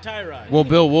 Except about Tyrod. Well,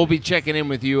 Bill, we'll be checking in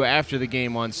with you after the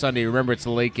game on Sunday. Remember, it's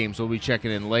the late game, so we'll be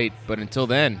checking in late. But until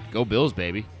then, go Bills,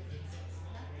 baby.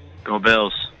 Go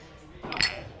Bills.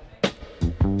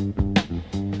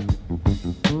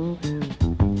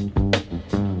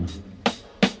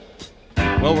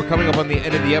 Well, we're coming up on the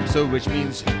end of the episode, which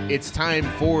means it's time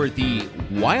for the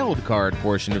wild card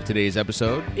portion of today's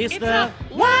episode. It's the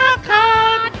wild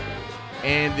card.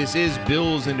 And this is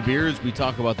Bills and Beers. We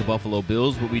talk about the Buffalo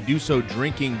Bills, but we do so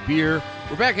drinking beer.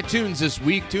 We're back at Tunes this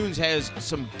week. Tunes has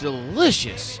some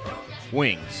delicious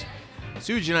wings.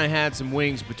 Suji and I had some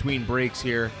wings between breaks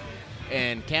here,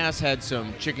 and Cass had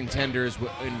some chicken tenders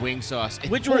and wing sauce.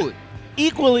 Which were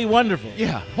equally wonderful.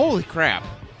 Yeah, holy crap.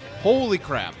 Holy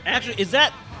crap. Actually, is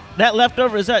that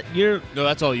leftover? Is that your No,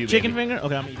 that's all you, chicken baby. finger?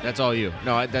 Okay, I'm eating. That's all you.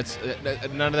 No, that's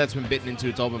none of that's been bitten into.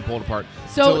 It's all been pulled apart.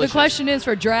 So Delicious. the question is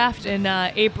for draft in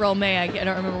April, May. I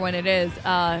don't remember when it is.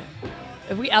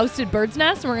 Have we ousted Bird's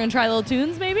Nest and we're going to try Little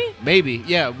Tunes maybe? Maybe,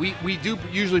 yeah. We do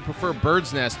usually prefer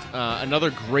Bird's Nest,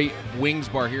 another great wings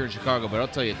bar here in Chicago, but I'll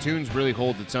tell you, Tunes really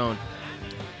holds its own.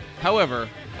 However,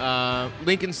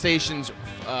 Lincoln Station's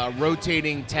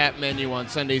rotating tap menu on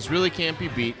Sundays really can't be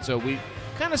beat, so we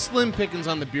kind of slim pickings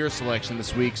on the beer selection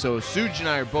this week. So Suj and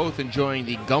I are both enjoying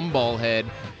the Gumball Head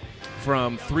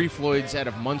from Three Floyds out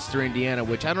of Munster, Indiana,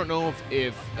 which I don't know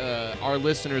if our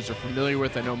listeners are familiar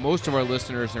with. I know most of our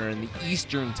listeners are in the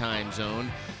Eastern time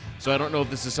zone, so I don't know if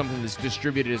this is something that's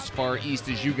distributed as far east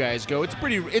as you guys go. It's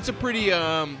a pretty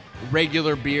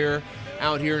regular beer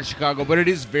out here in Chicago, but it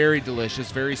is very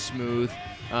delicious, very smooth.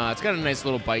 It's got a nice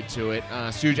little bite to it.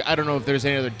 Suj, I don't know if there's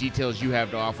any other details you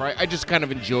have to offer. I just kind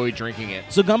of enjoy drinking it.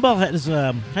 So Gumball Head is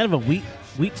kind of a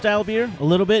wheat style beer, a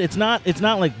little bit. It's not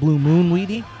like Blue Moon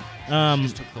wheaty.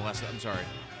 Just took the last. I'm sorry.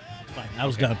 Fine, I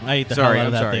was done. I ate the hell out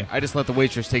of that thing. I just let the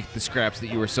waitress take the scraps that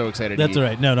you were so excited to eat. That's all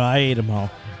right. No, I ate them all.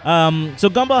 So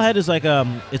Gumball Head is like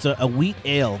it's a wheat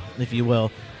ale, if you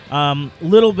will.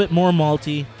 Little bit more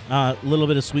malty, little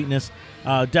bit of sweetness.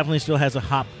 Definitely still has a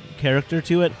hop character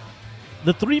to it.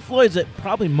 The Three Floyds that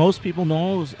probably most people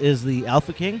know is the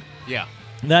Alpha King. Yeah.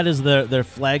 That is their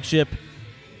flagship.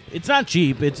 It's not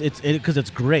cheap. It's because it's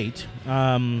great.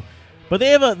 But they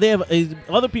have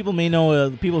other people may know,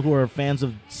 people who are fans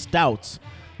of stouts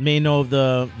may know of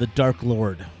the Dark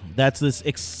Lord. That's this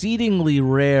exceedingly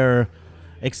rare,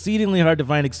 exceedingly hard to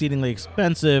find, exceedingly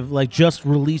expensive, like just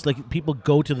released, like people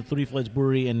go to the Three Floyds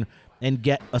brewery and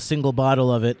get a single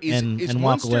bottle of it and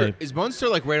walk away. Is Munster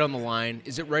like right on the line?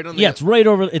 Is it right on the Yeah, it's right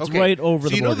over okay. the So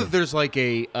border. you know that there's like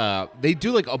they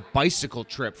do like a bicycle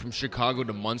trip from Chicago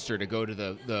to Munster to go to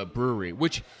the brewery,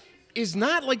 which is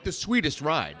not like the sweetest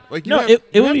ride. Like you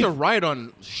have to ride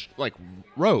on like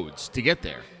roads to get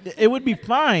there. It would be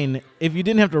fine if you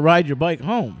didn't have to ride your bike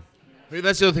home. I mean,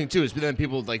 that's the other thing too, is then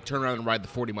people like turn around and ride the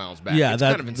 40 miles back. Yeah, it's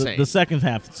kind of insane. The second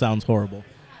half sounds horrible.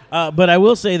 But I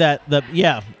will say that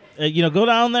go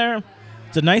down there.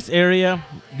 It's a nice area.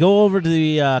 Go over to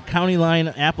the County Line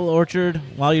Apple Orchard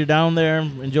while you're down there.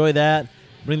 Enjoy that.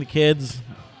 Bring the kids.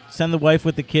 Send the wife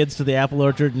with the kids to the Apple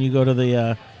Orchard, and you go to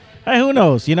the... hey, who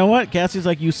knows? You know what? Cassie's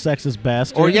like, you sexist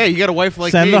bastard. Or, yeah, you got a wife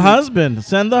like Send me. the husband.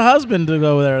 Send the husband to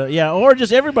go there. Yeah, or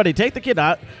just everybody. Take the kid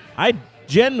out. I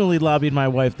genuinely lobbied my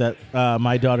wife that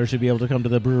my daughter should be able to come to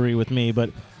the brewery with me,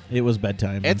 but it was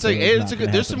bedtime. It's a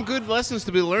good. There's some good lessons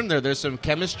to be learned there. There's some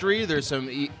chemistry. There's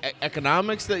some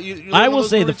economics that you learn I on will those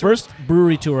say the brewery first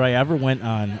brewery tour I ever went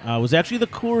on was actually the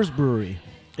Coors Brewery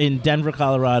in Denver,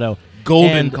 Colorado.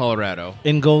 Colorado.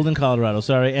 In Golden, Colorado,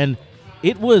 sorry. And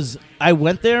it was, I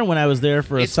went there when I was there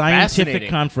for a It's scientific fascinating.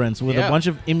 conference with Yeah. a bunch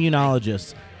of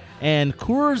immunologists. And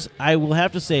Coors, I will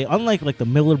have to say, unlike like the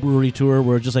Miller Brewery tour,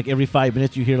 where just like every 5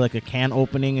 minutes you hear like a can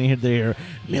opening and you hear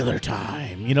Miller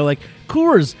time, like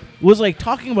Coors was like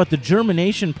talking about the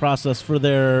germination process for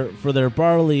their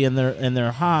barley and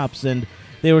their hops, and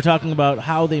they were talking about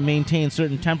how they maintain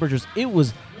certain temperatures. It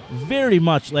was very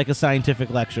much like a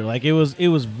scientific lecture. Like it was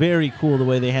very cool the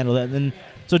way they handled that. And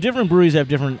so different breweries have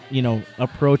different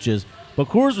approaches, but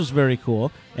Coors was very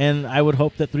cool, and I would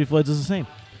hope that Three Floyds is the same.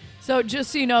 So just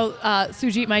so you know,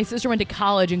 Sujit, my sister went to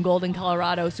college in Golden,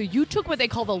 Colorado. So you took what they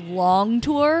call the long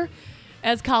tour.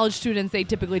 As college students, they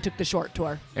typically took the short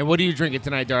tour. And what are you drinking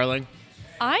tonight, darling?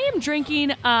 I am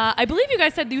drinking, I believe you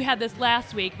guys said you had this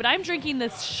last week, but I'm drinking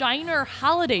this Shiner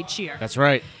Holiday Cheer. That's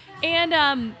right.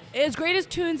 And as great as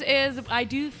Tunes is, I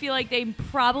do feel like they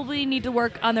probably need to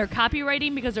work on their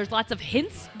copywriting because there's lots of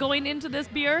hints going into this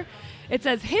beer. It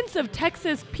says hints of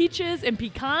Texas peaches and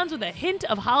pecans with a hint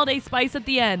of holiday spice at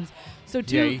the end. So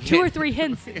two or three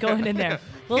hints going in there.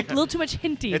 A little too much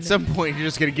hinting. At some point, you're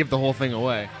just going to give the whole thing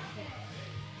away.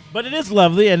 But it is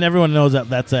lovely, and everyone knows that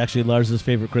that's actually Lars's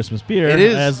favorite Christmas beer. It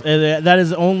is. That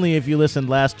is only if you listened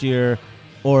last year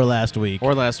or last week.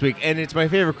 And it's my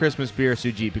favorite Christmas beer,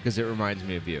 Sujit, because it reminds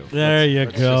me of you. There you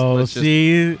go. Let's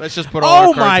just put all Oh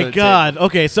our cards my on the God. table.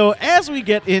 Okay, so as we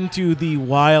get into the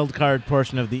wild card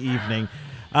portion of the evening,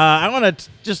 I want to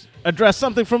just address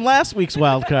something from last week's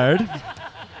wild card.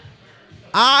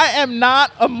 I am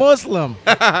not a Muslim.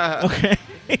 Okay.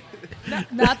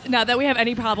 Not that we have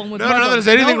any problem with No, Muslims.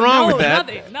 there's anything wrong with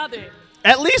that. Nothing.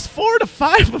 At least 4 to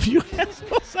 5 of you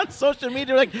assholes on social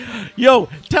media are like, yo,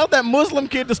 tell that Muslim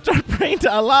kid to start praying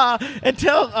to Allah, and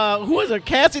tell, who was it,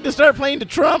 Cassie, to start praying to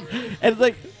Trump. And it's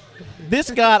like,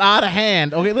 this got out of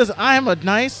hand. Okay, listen, I am a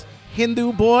nice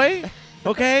Hindu boy,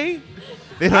 okay?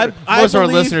 Most of our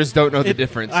listeners don't know the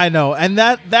difference. I know, and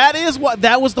that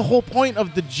was the whole point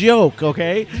of the joke.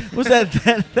 Okay, was that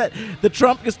the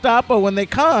Trump Gestapo, when they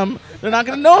come, they're not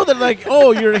going to know that, like,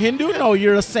 oh, you're a Hindu, no,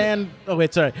 you're a sand. Oh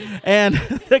wait, sorry, and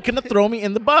they're going to throw me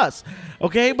in the bus.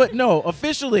 Okay, but no,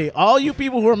 officially, all you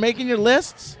people who are making your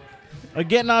lists are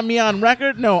getting on me on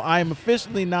record. No, I'm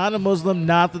officially not a Muslim.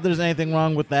 Not that there's anything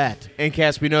wrong with that. And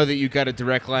Cass, we know that you got a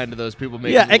direct line to those people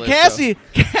making Yeah, the and list,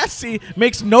 Cassie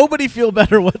makes nobody feel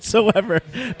better whatsoever,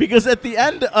 because at the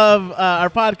end of our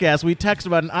podcast, we text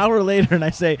about an hour later, and I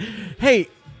say, hey,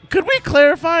 could we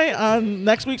clarify on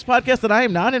next week's podcast that I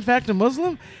am not, in fact, a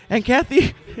Muslim? And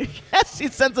Cassie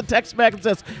sends a text back and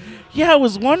says, yeah, I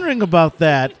was wondering about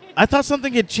that. I thought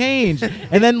something had changed.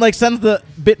 And then, like, sends the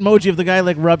Bitmoji of the guy,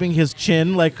 like, rubbing his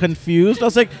chin, like, confused. I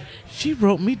was like, she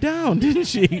wrote me down, didn't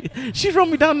she? She wrote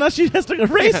me down, now she has to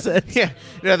erase it. Yeah,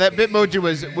 that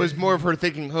Bitmoji was more of her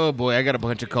thinking, oh, boy, I got a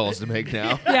bunch of calls to make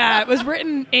now. Yeah, it was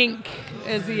written ink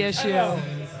is the issue.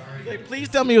 Like, please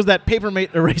tell me it was that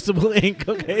Papermate erasable ink,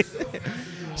 okay?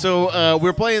 So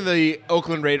we're playing the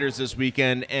Oakland Raiders this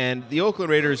weekend, and the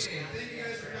Oakland Raiders,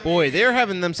 boy, they're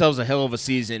having themselves a hell of a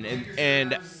season,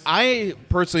 and I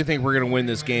personally think we're going to win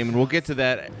this game, and we'll get to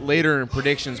that later in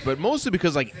predictions, but mostly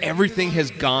because, like, everything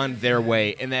has gone their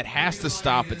way, and that has to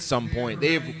stop at some point.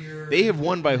 They have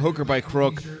won by hook or by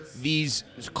crook these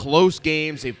close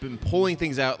games. They've been pulling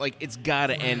things out. Like, it's got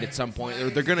to end at some point.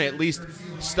 They're going to at least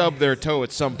stub their toe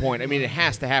at some point. I mean, it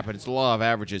has to happen. It's the law of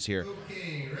averages here.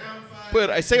 But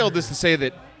I say all this to say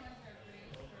that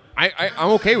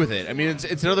I'm okay with it. I mean,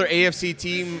 it's another AFC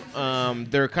team.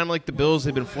 They're kind of like the Bills.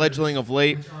 They've been fledgling of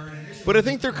late. But I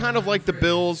think they're kind of like the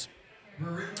Bills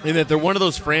in that they're one of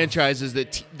those franchises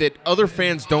that other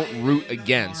fans don't root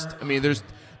against. I mean,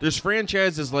 there's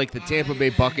franchises like the Tampa Bay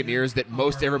Buccaneers that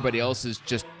most everybody else is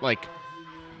just, like,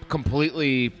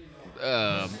 completely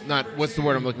not – what's the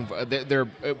word I'm looking for? They're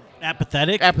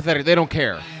apathetic? Apathetic. They don't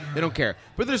care.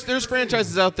 But there's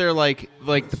franchises out there like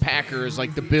the Packers,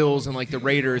 like the Bills, and like the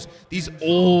Raiders. These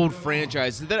old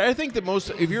franchises that I think that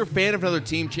most, if you're a fan of another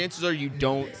team, chances are you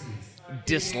don't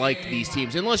dislike these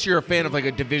teams, unless you're a fan of like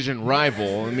a division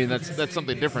rival. I mean, that's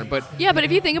something different. But yeah, but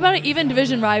if you think about it, even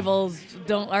division rivals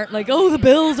aren't like, oh, the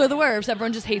Bills are the worst.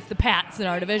 Everyone just hates the Pats in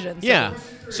our division. So. Yeah.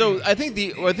 So I think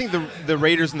the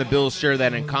Raiders and the Bills share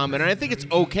that in common, and I think it's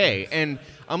okay. And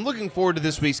I'm looking forward to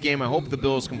this week's game. I hope the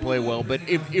Bills can play well. But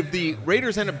if the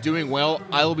Raiders end up doing well,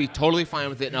 I will be totally fine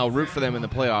with it, and I'll root for them in the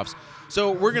playoffs.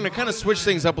 So we're going to kind of switch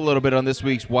things up a little bit on this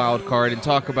week's wild card and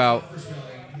talk about,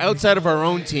 outside of our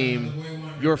own team,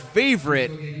 your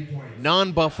favorite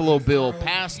non-Buffalo Bill,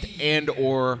 past and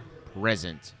or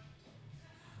present.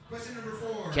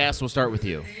 Cass, we'll start with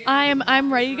you.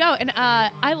 I'm ready to go, and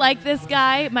I like this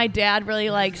guy. My dad really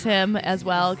likes him as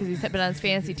well because he's been on his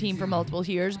fantasy team for multiple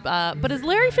years. But it's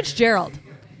Larry Fitzgerald.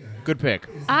 Good pick.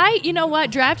 You know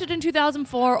what? Drafted in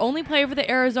 2004, only played for the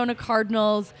Arizona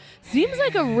Cardinals. Seems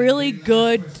like a really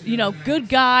good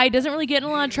guy. Doesn't really get in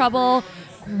a lot of trouble.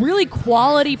 Really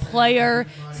quality player.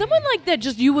 Someone like that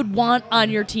just you would want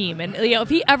on your team. And if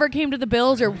he ever came to the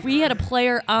Bills, or if we had a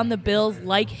player on the Bills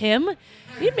like him,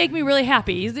 he'd make me really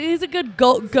happy. He's a good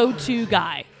go-to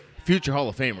guy. Future Hall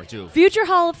of Famer, too. Future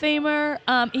Hall of Famer.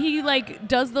 He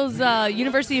does those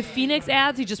University of Phoenix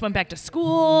ads. He just went back to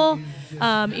school.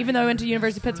 Even though I went to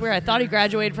University of Pittsburgh, I thought he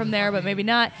graduated from there, but maybe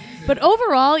not. But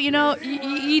overall,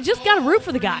 you just got to root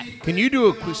for the guy. Can you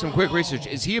do some quick research?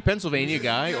 Is he a Pennsylvania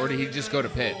guy, or did he just go to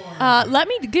Pitt?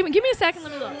 Give me a second.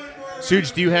 Let me look.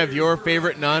 Suj, do you have your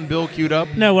favorite non-Bill queued up?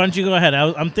 No, why don't you go ahead?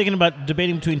 I'm thinking about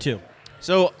debating between two.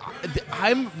 So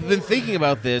I've been thinking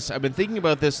about this. I've been thinking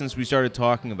about this since we started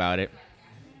talking about it.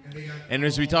 And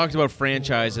as we talked about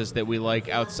franchises that we like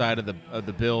outside of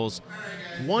the Bills,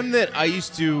 one that I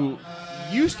used to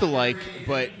like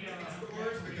but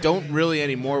don't really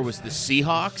anymore was the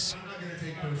Seahawks.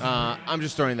 I'm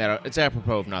just throwing that out. It's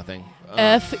apropos of nothing.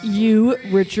 F.U.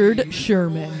 Richard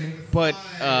Sherman. But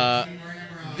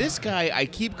this guy I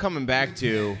keep coming back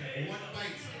to.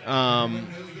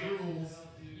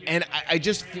 And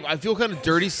I feel kind of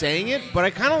dirty saying it, but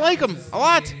I kind of like him a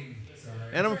lot.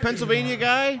 And I'm a Pennsylvania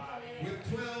guy.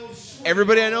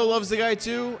 Everybody I know loves the guy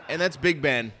too, and that's Big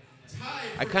Ben.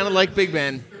 I kind of like Big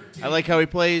Ben. I like how he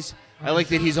plays. I like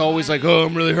that he's always like, oh,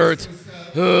 I'm really hurt.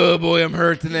 Oh, boy, I'm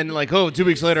hurt. And then like, 2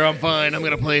 weeks later, I'm fine. I'm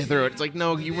going to play through it. It's like,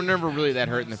 no, you were never really that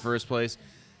hurt in the first place.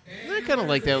 And I kind of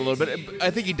like that a little bit. I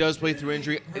think he does play through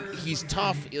injury. He's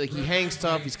tough. Like, he hangs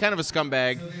tough. He's kind of a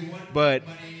scumbag. But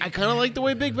I kind of like the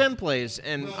way Big Ben plays.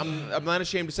 And I'm not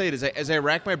ashamed to say it. As I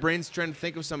rack my brains trying to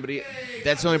think of somebody,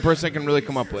 that's the only person I can really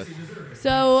come up with.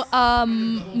 So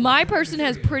my person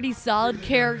has pretty solid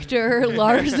character.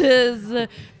 Lars is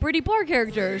pretty poor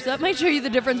character. So that might show you the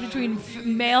difference between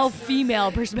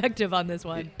male-female perspective on this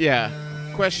one. Yeah.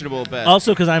 Questionable at best.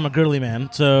 Also because I'm a girly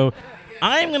man, so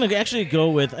I'm going to actually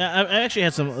go with – I actually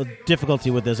had some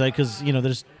difficulty with this because,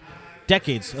 there's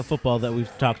decades of football that we've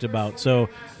talked about. So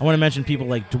I want to mention people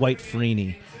like Dwight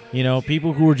Freeney,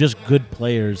 people who were just good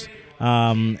players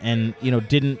and,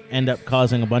 didn't end up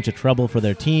causing a bunch of trouble for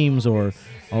their teams or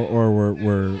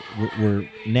were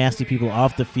nasty people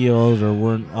off the field or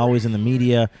weren't always in the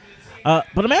media. But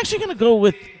I'm actually going to go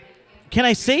with – can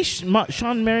I say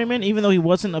Sean Merriman, even though he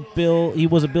wasn't a Bill – he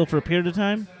was a Bill for a period of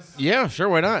time? Yeah, sure,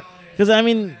 why not? Because,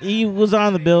 he was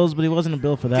on the Bills, but he wasn't a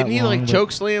Bill for that long. Didn't he,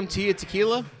 choke slam Tia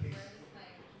Tequila?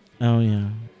 Oh, yeah.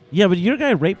 Yeah, but your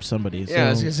guy raped somebody. Yeah, so. I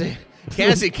was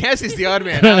going to say, Cassie's the odd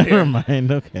man out here. Never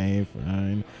mind. Okay,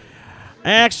 fine.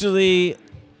 Actually,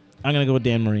 I'm going to go with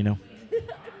Dan Marino.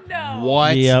 No.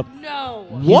 What? Yep. No.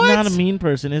 What? He's not a mean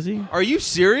person, is he? Are you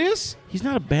serious? He's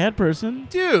not a bad person.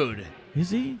 Dude. Is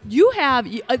he? You have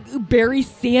Barry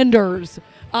Sanders.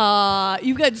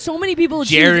 You've got so many people.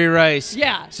 Jerry Rice.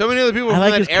 Yeah. So many other people I from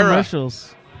like that his era.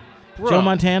 commercials. Bro, Joe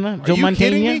Montana. Are Joe you Montana.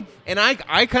 kidding me? And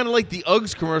I kind of like the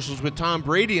Uggs commercials with Tom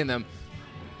Brady in them.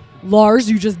 Lars,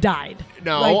 you just died.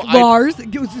 No, Lars.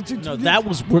 No, that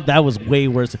was way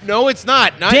worse. No, it's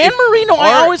not. Dan Marino,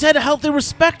 I always had a healthy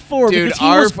respect for because he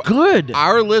was good.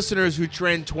 Our listeners who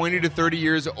trend 20 to 30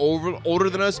 years older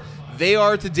than us, they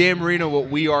are to Dan Marino what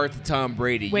we are to Tom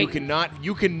Brady. Wait.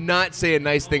 You cannot say a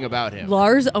nice thing about him.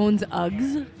 Lars owns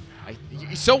Uggs.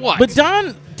 So what? But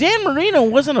Dan Marino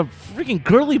wasn't a freaking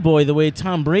girly boy the way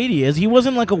Tom Brady is. He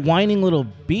wasn't like a whining little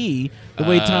bee the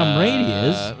way Tom Brady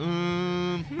is.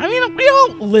 We all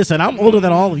listen. I'm older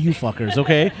than all of you fuckers,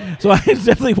 okay? So I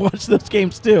definitely watched those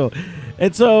games too,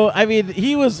 and so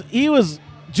he was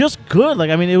just good.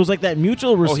 It was like that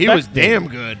mutual respect. Oh, he was damn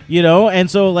good. And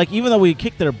so even though we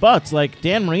kicked their butts,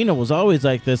 Dan Marino was always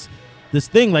like this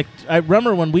thing. Like I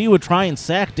remember when we would try and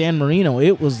sack Dan Marino,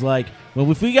 it was like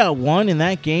if we got one in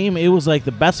that game, it was like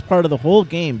the best part of the whole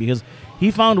game because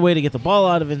he found a way to get the ball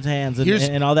out of his hands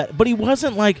and all that. But he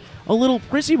wasn't like a little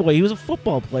prissy boy. He was a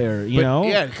football player, you know?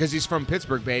 Yeah, because he's from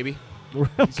Pittsburgh, baby.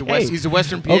 Okay. He's a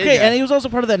Western PA Okay, guy. and he was also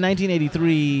part of that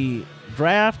 1983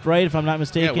 draft, right? If I'm not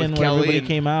mistaken, with when Kelly everybody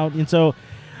came out, and so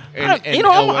and you know,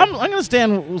 I'm Elway.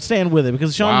 going to stand with it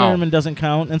because Sean Wow. Merriman doesn't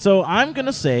count, and so I'm going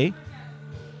to say,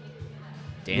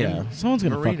 Dan someone's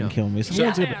going to Marino. fucking kill me.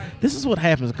 Yeah. This is what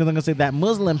happens because I'm going to say that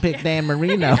Muslim picked Dan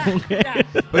Marino. Okay?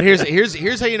 But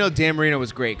here's how you know Dan Marino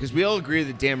was great, because we all agree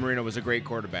that Dan Marino was a great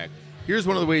quarterback. Here's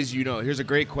one of the ways you know. Here's a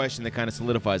great question that kind of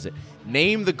solidifies it.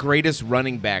 Name the greatest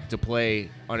running back to play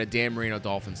on a Dan Marino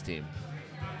Dolphins team.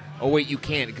 Oh, wait, you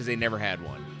can't because they never had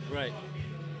one. Right.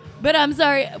 But I'm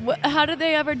sorry. How did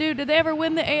they ever do? Did they ever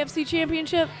win the AFC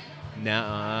Championship? No.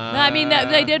 I mean,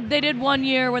 they did. They did 1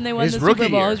 year when they won His the rookie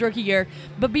Super Bowl. year. His rookie year.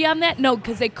 But beyond that, no,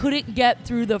 because they couldn't get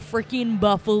through the freaking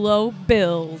Buffalo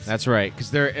Bills. That's right,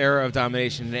 because their era of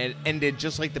domination ended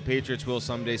just like the Patriots will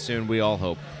someday soon, we all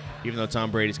hope, even though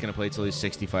Tom Brady's going to play till he's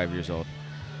 65 years old.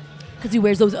 Because he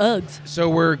wears those Uggs. So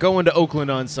we're going to Oakland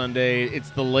on Sunday. It's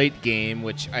the late game,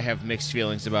 which I have mixed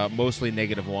feelings about, mostly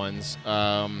negative ones.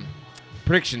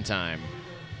 Prediction time.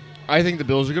 I think the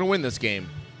Bills are going to win this game.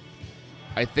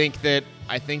 I think that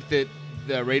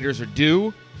the Raiders are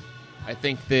due. I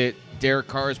think that Derek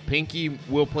Carr's pinky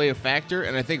will play a factor,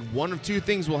 and I think one of two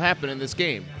things will happen in this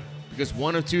game, because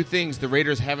one of two things the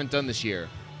Raiders haven't done this year.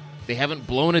 They haven't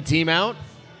blown a team out,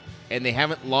 and they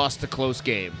haven't lost a close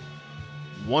game.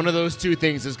 One of those two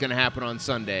things is going to happen on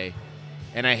Sunday,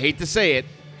 and I hate to say it,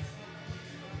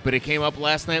 but it came up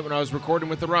last night when I was recording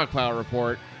with the Rock Pile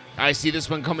Report. I see this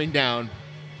one coming down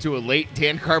to a late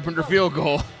Dan Carpenter field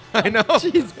goal. I know.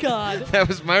 Jeez, God. That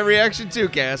was my reaction too,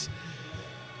 Cass.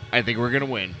 I think we're going to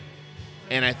win.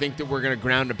 And I think that we're going to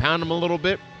ground and pound them a little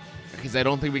bit, because I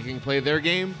don't think we can play their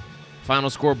game. Final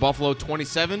score, Buffalo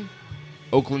 27,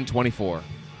 Oakland 24.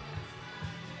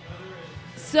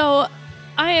 So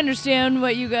I understand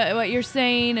what you're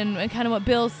saying and kind of what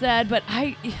Bill said, but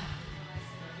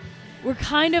we're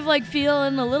kind of like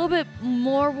feeling a little bit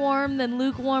more warm than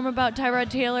lukewarm about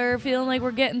Tyrod Taylor, feeling like we're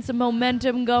getting some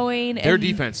momentum going. Their and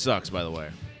defense sucks, by the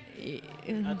way.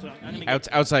 That's what I'm gonna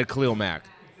Outside Khalil Mack.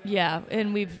 Yeah,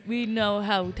 and we know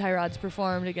how Tyrod's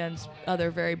performed against other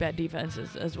very bad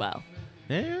defenses as well.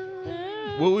 Yeah.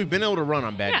 Well, we've been able to run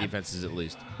on bad defenses at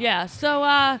least. Yeah, so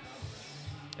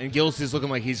And Gillis is looking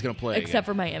like he's going to play except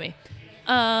for Miami.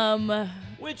 Can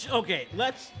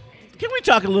we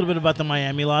talk a little bit about the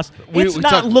Miami loss? It's we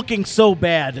not talk- looking so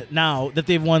bad now that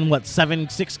they've won,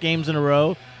 6 games in a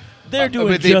row? They're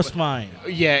doing just fine.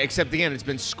 Yeah, except again, it's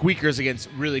been squeakers against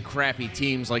really crappy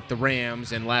teams like the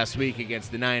Rams and last week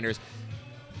against the Niners.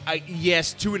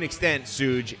 Yes, to an extent,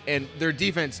 Suge, and their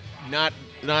defense, not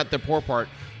the poor part.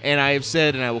 And I have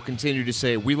said, and I will continue to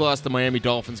say, we lost the Miami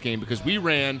Dolphins game because we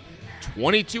ran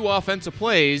 22 offensive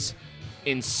plays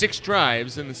in 6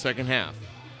 drives in the second half.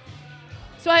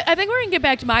 So I think we're going to get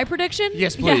back to my prediction.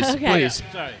 Yes, please, Yeah, okay. please.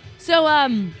 Sorry. So,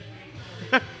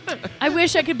 I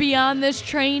wish I could be on this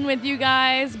train with you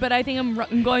guys, but I think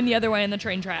I'm going the other way on the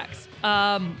train tracks.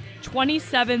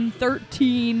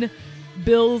 27-13,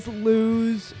 Bills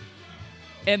lose.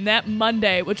 And that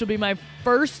Monday, which will be my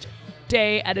first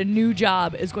day at a new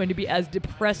job, is going to be as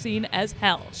depressing as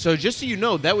hell. So just so you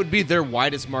know, that would be their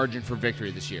widest margin for victory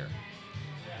this year.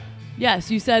 Yes,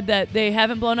 you said that they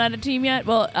haven't blown out a team yet.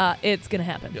 Well, it's going to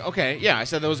happen. Okay, yeah, I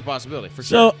said that was a possibility for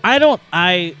sure. So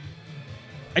I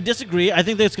disagree. I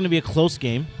think that it's going to be a close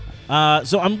game.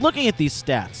 So I'm looking at these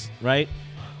stats, right?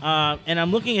 And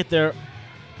I'm looking at their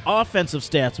offensive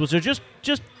stats, which are just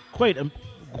quite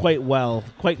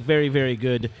very, very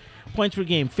good. Points per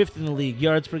game, 5th in the league.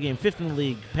 Yards per game, 5th in the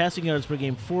league. Passing yards per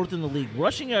game, 4th in the league.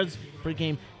 Rushing yards per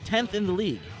game, 10th in the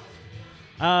league.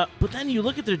 But then you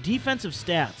look at their defensive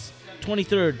stats,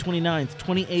 23rd, 29th,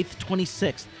 28th,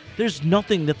 26th. There's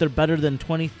nothing that they're better than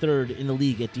 23rd in the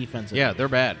league at defensive. Yeah, they're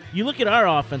bad. You look at our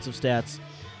offensive stats,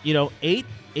 8th,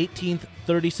 18th,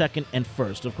 32nd, and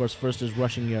 1st. Of course, 1st is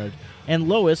rushing yard. And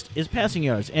lowest is passing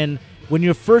yards. And when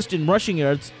you're 1st in rushing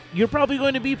yards, you're probably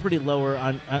going to be pretty lower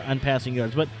on passing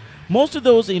yards. But most of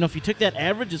those, if you took that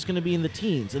average, it's going to be in the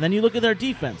teens. And then you look at our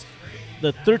defense,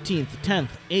 the 13th, 10th,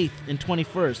 8th, and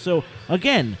 21st. So,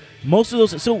 again, most of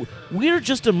those. So we're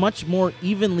just a much more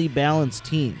evenly balanced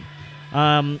team.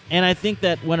 And I think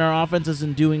that when our offense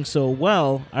isn't doing so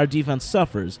well, our defense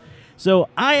suffers. So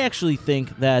I actually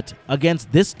think that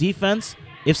against this defense,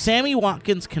 if Sammy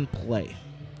Watkins can play,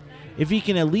 if he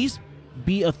can at least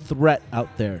be a threat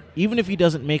out there, even if he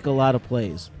doesn't make a lot of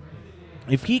plays,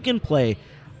 if he can play,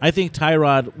 I think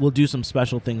Tyrod will do some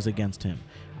special things against him.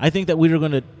 I think that we are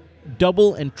going to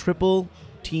double and triple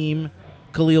team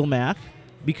Khalil Mack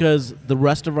because the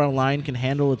rest of our line can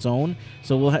handle its own.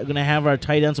 So we're going to have our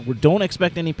tight ends. We don't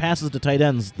expect any passes to tight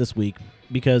ends this week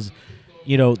because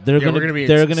they're going to be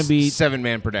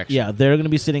 7-man protection. Yeah, they're going to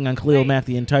be sitting on Khalil Mack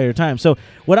the entire time. So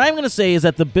what I'm going to say is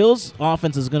that the Bills'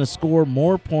 offense is going to score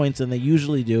more points than they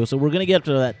usually do. So we're going to get up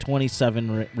to that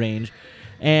 27 range.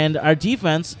 And our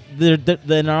defense,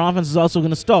 then our offense is also going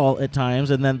to stall at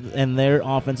times, and their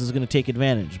offense is going to take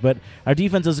advantage. But our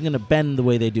defense isn't going to bend the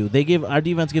way they do. Our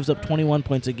defense gives up 21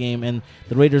 points a game, and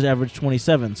the Raiders average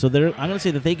 27. So I'm going to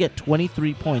say that they get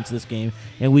 23 points this game,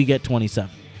 and we get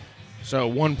 27. So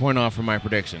 1 point off from my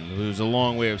prediction. It was a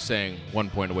long way of saying 1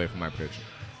 point away from my prediction.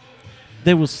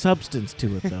 There was substance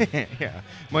to it, though. Yeah,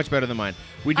 much better than mine.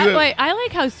 I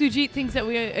like how Sujit thinks that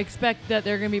we expect that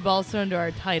they're going to be balls thrown to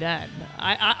our tight end.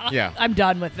 I'm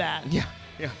done with that. Yeah.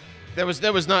 That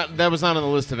was not on the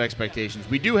list of expectations.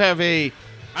 We do have I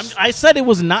said it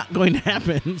was not going to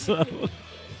happen. So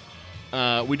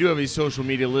we do have a social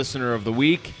media listener of the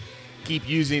week. Keep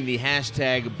using the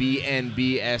hashtag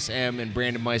BNBSM, and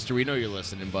Brandon Meister, we know you're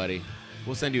listening, buddy.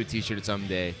 We'll send you a T-shirt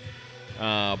someday.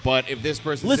 But if this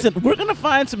person we're gonna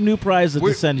find some new prizes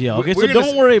to send you. Okay, so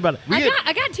don't worry about it.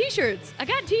 I got T-shirts. I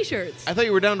thought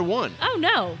you were down to one. Oh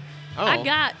no, I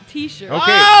got T-shirts. Okay,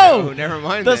 oh, never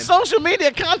mind. The then. social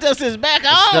media contest is back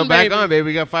on. Still back on, baby.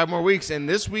 We got 5 more weeks, and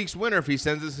this week's winner, if he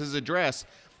sends us his address,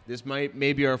 this may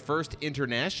be our first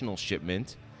international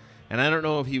shipment. And I don't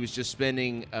know if he was just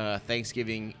spending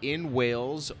Thanksgiving in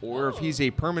Wales or if he's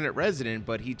a permanent resident,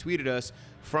 but he tweeted us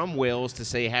from Wales to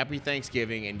say Happy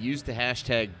Thanksgiving and used the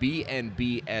hashtag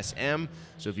BNBSM.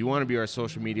 So if you want to be our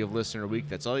social media listener of the week,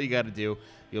 that's all you got to do.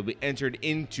 You'll be entered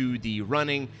into the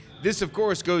running. This, of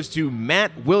course, goes to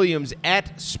Matt Williams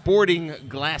at Sporting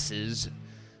Glasses.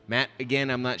 Matt,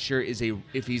 again, I'm not sure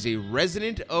if he's a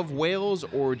resident of Wales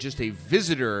or just a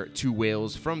visitor to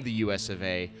Wales from the US of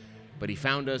A. But he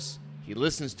found us, he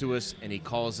listens to us, and he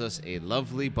calls us a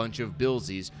lovely bunch of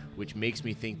Billsies, which makes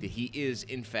me think that he is,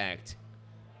 in fact,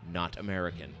 not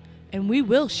American. And we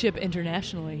will ship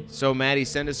internationally. So, Maddie,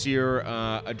 send us your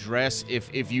address.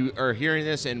 If you are hearing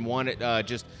this and want it,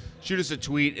 just shoot us a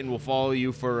tweet, and we'll follow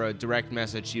you for a direct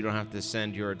message so you don't have to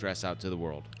send your address out to the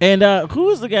world. And who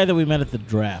was the guy that we met at the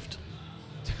draft?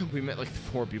 We met like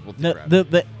 4 people at the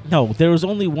draft. No, there was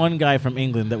only one guy from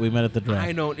England that we met at the draft.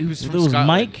 I know. He was from Scotland. Scotland.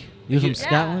 Mike? He was from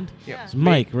Scotland? Yeah. It was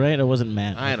Mike, right? Or was it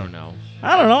Matt? I don't know.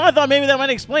 I thought maybe that might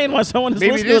explain why someone is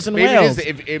listening to us in Wales.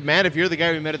 Matt, if you're the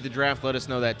guy we met at the draft, let us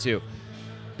know that too.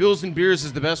 Bills and Beers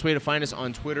is the best way to find us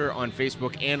on Twitter, on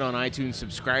Facebook, and on iTunes.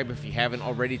 Subscribe if you haven't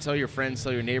already. Tell your friends,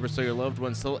 tell your neighbors, tell your loved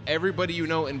ones, tell everybody you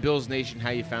know in Bills Nation how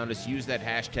you found us. Use that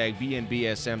hashtag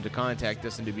BNBSM to contact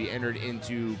us and to be entered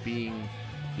into being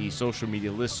the social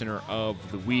media listener of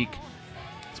the week.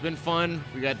 It's been fun.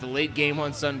 We got the late game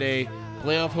on Sunday.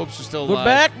 Playoff hopes are still alive. We're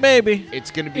back, baby. It's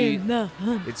gonna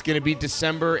be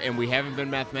December, and we haven't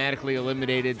been mathematically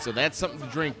eliminated, so that's something to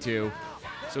drink to.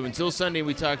 So until Sunday,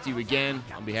 we talk to you again.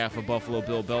 On behalf of Buffalo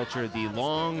Bill Belcher, the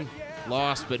long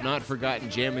lost but not forgotten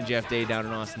Jammin' Jeff Day down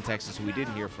in Austin, Texas, who we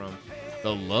didn't hear from,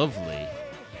 the lovely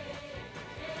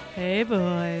Hey,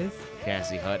 boys.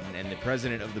 Cassie Hutton, and the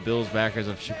president of the Bills backers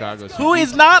of Chicago. Who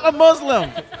is not a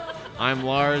Muslim. I'm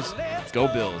Lars. Go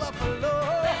Bills.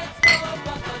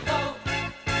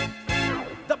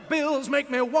 The Bills make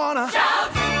me wanna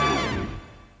shout.